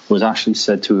chasers, was Ashley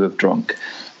said to have drunk?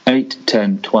 8,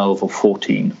 10, 12, or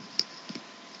 14?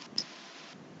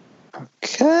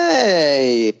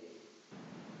 Okay.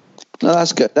 No,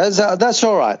 that's good. That's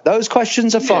all right. Those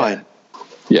questions are fine.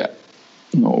 Yeah.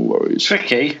 No worries.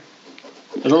 Tricky.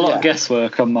 There's a lot of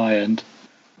guesswork on my end.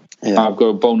 Yeah. I've got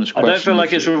a bonus question. I don't feel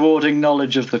like it's rewarding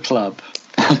knowledge of the club.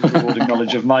 Rewarding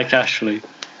knowledge of Mike Ashley.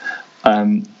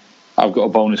 I've got a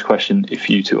bonus question if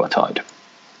you two are tied.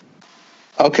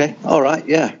 Okay. All right.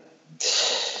 Yeah.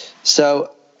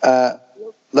 So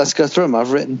let's go through them.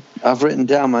 I've written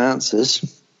down my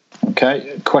answers.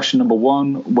 Okay, question number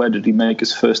 1. Where did he make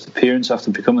his first appearance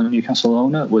after becoming a Newcastle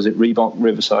owner? Was it Reebok,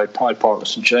 Riverside, Pride Park or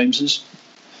St James's?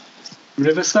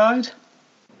 Riverside?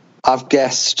 I've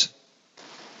guessed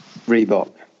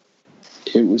Reebok.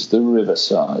 It was the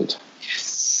Riverside.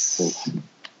 Yes.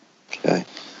 Okay.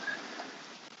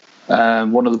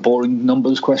 One of the boring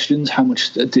numbers questions. How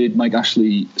much did Mike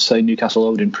Ashley say Newcastle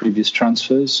owed in previous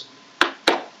transfers?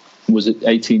 Was it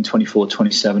 18, 24,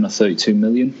 27 or 32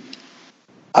 million?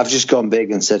 I've just gone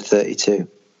big and said 32.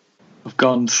 I've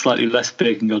gone slightly less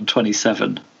big and gone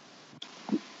 27.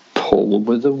 Paul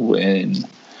with a win.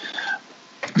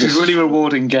 It's really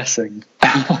rewarding guessing.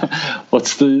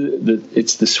 What's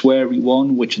it's the sweary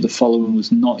one. Which of the following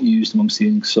was not used amongst the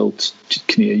insults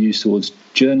Kinnear used towards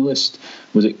journalists?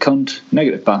 Was it cunt,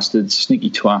 negative bastard, sneaky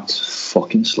twat,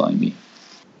 fucking slimy?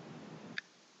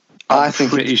 I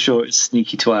think Pretty sure it's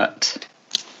sneaky twat.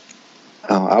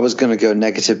 Oh, I was going to go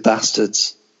negative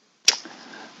bastards.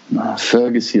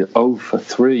 Fergus here 0 for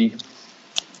 3.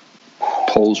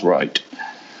 Paul's right.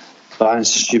 Fine,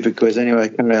 it's a stupid quiz anyway.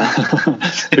 Carry on.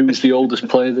 Who was the oldest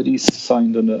player that he's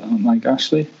signed under Mike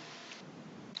Ashley?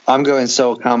 I'm going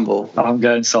Sol Campbell. I'm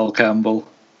going Sol Campbell.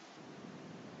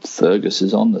 Fergus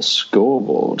is on the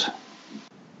scoreboard.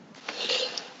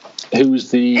 Who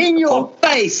was the... In your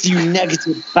face, you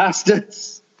negative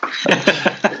bastards!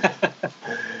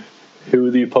 Who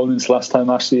were the opponents last time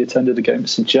Ashley attended a game at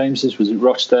St James's? Was it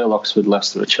Rochdale, Oxford,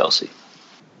 Leicester or Chelsea?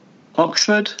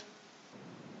 Oxford?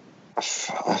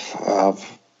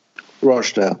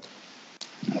 Rochdale.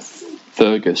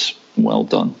 Fergus, well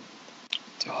done.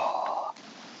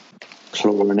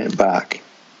 Clawing it back.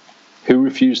 Who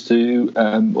refused to,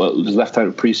 was left out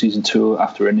of pre-season tour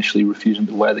after initially refusing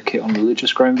to wear the kit on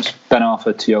religious grounds? Ben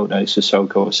Arthur, Teode,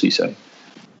 Sissoko or Cisse?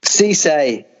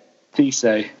 Cisse.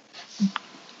 Cisse.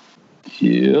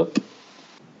 Yep.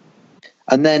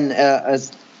 And then,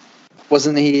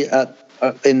 wasn't he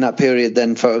in that period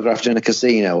then photographed in a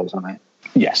casino or something?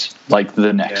 Yes, like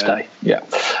the next day.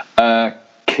 Yeah.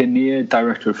 Kinnear,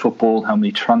 director of football, how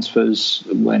many transfers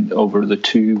went over the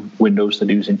 2 windows that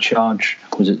he was in charge?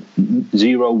 Was it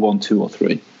 0, 1, 2 or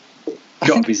 3?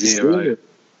 Got to be 0.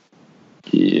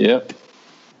 Yep.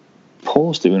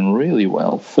 Paul's doing really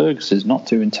well. Fergus is not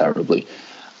doing terribly.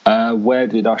 Where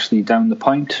did Ashley down the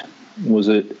pint? Was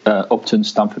it Upton,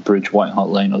 Stamford Bridge, White Hart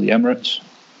Lane or the Emirates?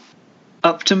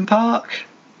 Upton Park?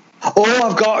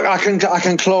 Oh, I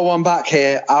can claw one back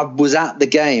here. I was at the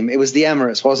game. It was the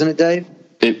Emirates, wasn't it, Dave?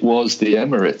 It was the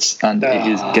Emirates, and it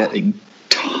is getting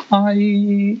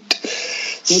tight.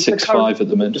 6-5 at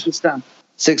the minute.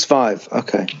 6-5,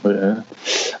 okay. Yeah.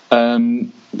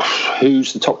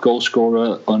 Who's the top goal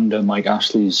scorer under Mike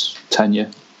Ashley's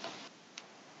tenure?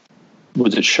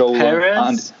 Was it Shola?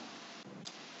 Perez?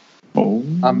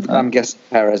 I'm guessing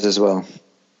Perez as well.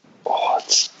 Oh,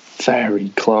 it's very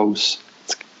close.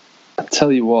 I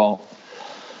tell you what,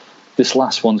 this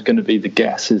last one's going to be the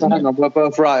guess, isn't it? We're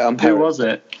both right on Perez. Who was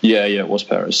it? Yeah, it was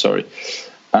Perez, sorry.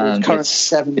 And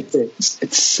it's 7-6.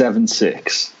 It's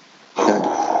 7-6. Okay.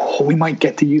 Oh, we might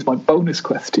get to use my bonus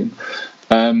question.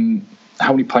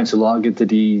 How many pints of lager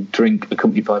did he drink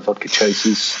accompanied by vodka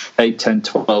chasers? 8, 10,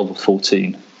 12 or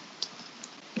 14?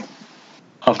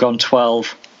 I've gone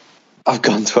 12. I've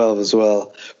gone 12 as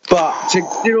well. But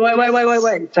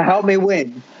wait. To help me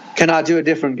win, can I do a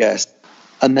different guess?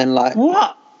 And then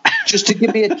what? Just to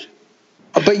give me a.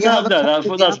 But you No,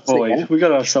 that's boy. We've got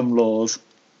to have some laws.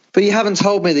 But you haven't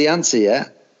told me the answer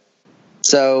yet.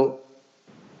 So,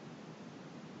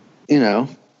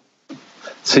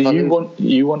 So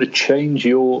you want to change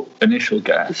your initial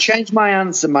guess? Change my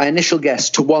answer, my initial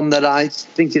guess, to one that I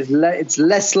think is it's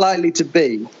less likely to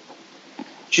be,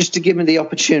 just to give me the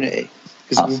opportunity.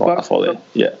 I thought it.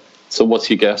 Yeah. So what's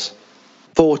your guess?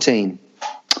 14.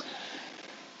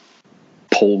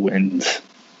 Paul wins.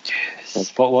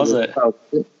 Yes. What was it?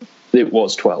 It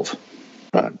was 12.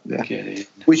 Right, yeah.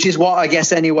 Which is what I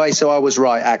guess anyway, so I was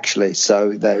right, actually.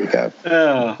 So there we go.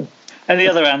 Any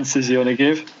other answers you want to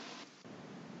give?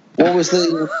 What was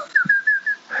the...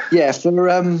 Yeah, for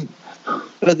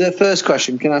the first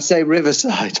question, can I say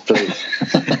Riverside, please?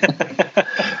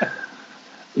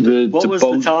 What was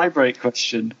the tie-break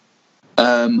question?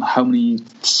 How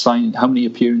many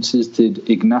appearances did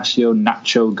Ignacio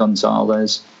Nacho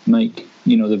Gonzalez make?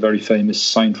 The very famous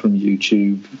sign from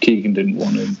YouTube. Keegan didn't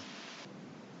want him.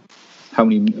 How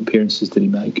many appearances did he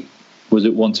make? Was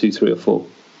it 1, 2, 3 or 4?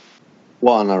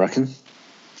 1, I reckon.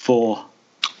 4.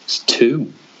 It's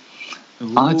 2.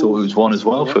 Ooh. I thought it was 1 as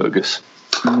well, Fergus.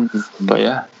 But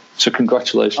yeah, So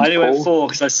congratulations, I only went Paul. 4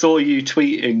 because I saw you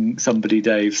tweeting somebody,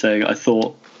 Dave, saying I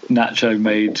thought Nacho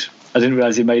made... I didn't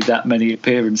realise he made that many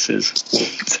appearances.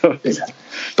 So, Yeah.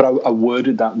 But I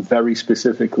worded that very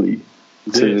specifically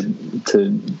to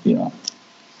you know.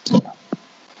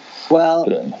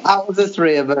 Well, out of the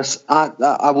three of us,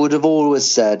 I would have always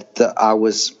said that I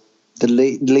was the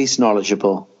least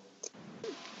knowledgeable.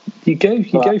 You gave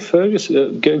Fergus,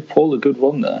 gave Paul a good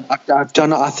one there. I've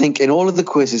done. I think in all of the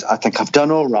quizzes, I think I've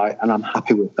done all right, and I'm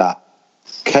happy with that.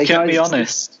 Okay, kept guys? me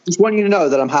honest. Just want you to know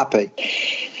that I'm happy.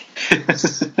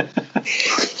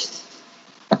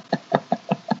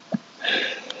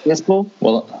 Yes, Paul?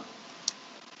 Well,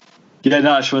 Yeah,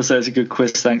 no, I just want to say it's a good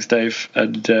quiz. Thanks, Dave.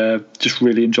 And just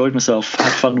really enjoyed myself.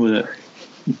 Had fun with it.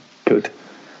 good.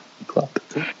 Glad.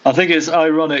 I think it's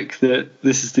ironic that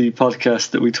this is the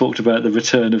podcast that we talked about the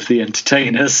return of the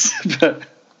entertainers, but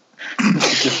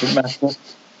it's a different matter.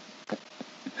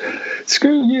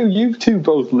 Screw you! You two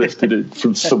both lifted it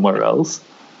from somewhere else.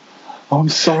 Oh, I'm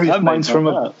sorry if mine's from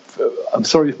a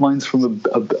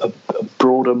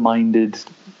broader-minded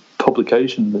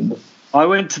publication than the. I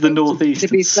went to the Northeast To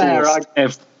be and fair, sourced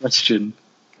every question.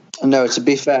 No, to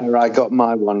be fair, I got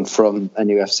my one from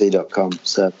NUFC.com,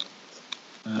 so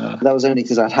that was only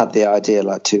because I'd had the idea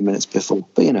like 2 minutes before.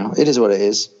 But, you know, it is what it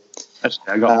is. Actually,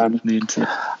 I got it from the internet.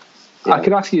 I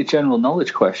could ask you a general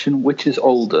knowledge question. Which is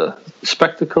older,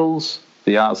 Spectacles,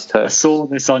 the Aztec? I saw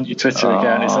this on your Twitter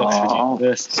again. It's Oxford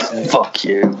University. Fuck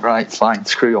you. Right, fine.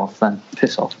 Screw off then.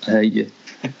 Piss off. I hate you.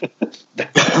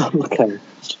 Okay.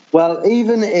 Well,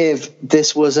 even if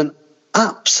this was an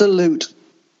absolute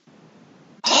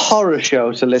horror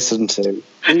show to listen to,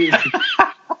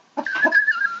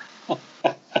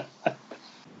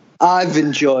 I've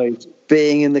enjoyed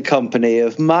being in the company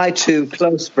of my two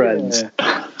close friends,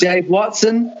 Dave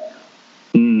Watson.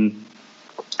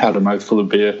 Had a mouthful of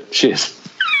beer. Cheers.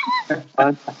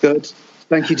 Good.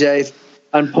 Thank you, Dave.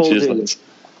 And Paul Cheers, Dooley. lads.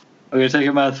 I'm going to take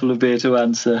a mouthful of beer to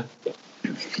answer.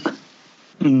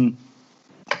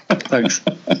 Thanks.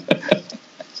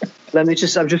 I'm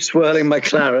just swirling my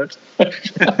claret.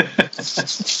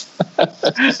 Is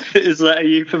that a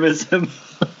euphemism?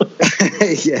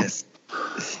 Yes.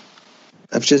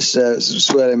 I'm just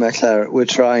swirling my claret. We're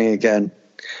trying again.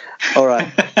 All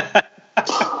right.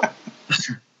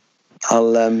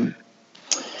 I'll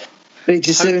speak to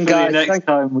you soon, guys. Next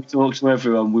time we talk to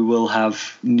everyone, we will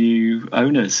have new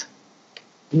owners.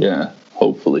 Yeah,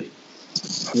 hopefully.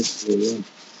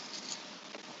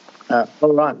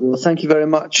 All right. Well, thank you very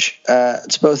much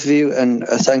to both of you, and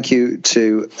thank you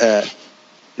to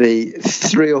the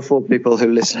 3 or 4 people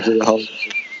who listened to the whole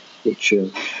show.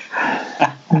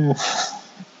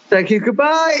 Thank you.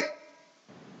 Goodbye.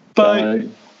 Bye.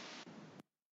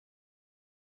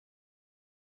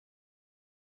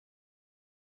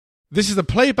 This is a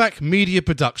Playback Media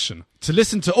production. To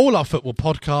listen to all our football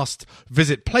podcasts,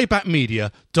 visit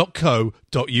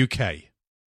playbackmedia.co.uk.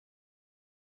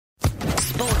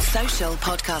 Sports Social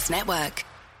Podcast Network.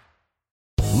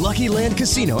 Lucky Land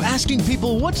Casino, asking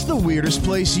people, what's the weirdest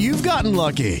place you've gotten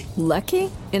lucky?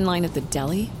 Lucky? In line at the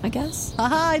deli, I guess?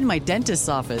 Aha, in my dentist's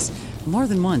office. More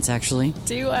than once, actually.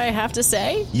 Do I have to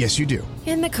say? Yes, you do.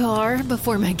 In the car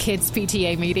before my kids'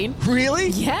 PTA meeting. Really?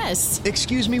 Yes.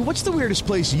 Excuse me, what's the weirdest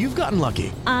place you've gotten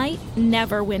lucky? I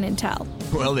never win and tell.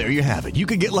 Well, there you have it. You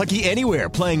can get lucky anywhere,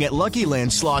 playing at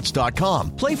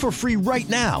LuckyLandSlots.com. Play for free right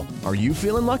now. Are you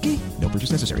feeling lucky? No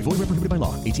purchase necessary. Void where prohibited by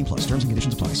law. 18+. Terms and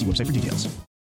conditions apply. See website for details.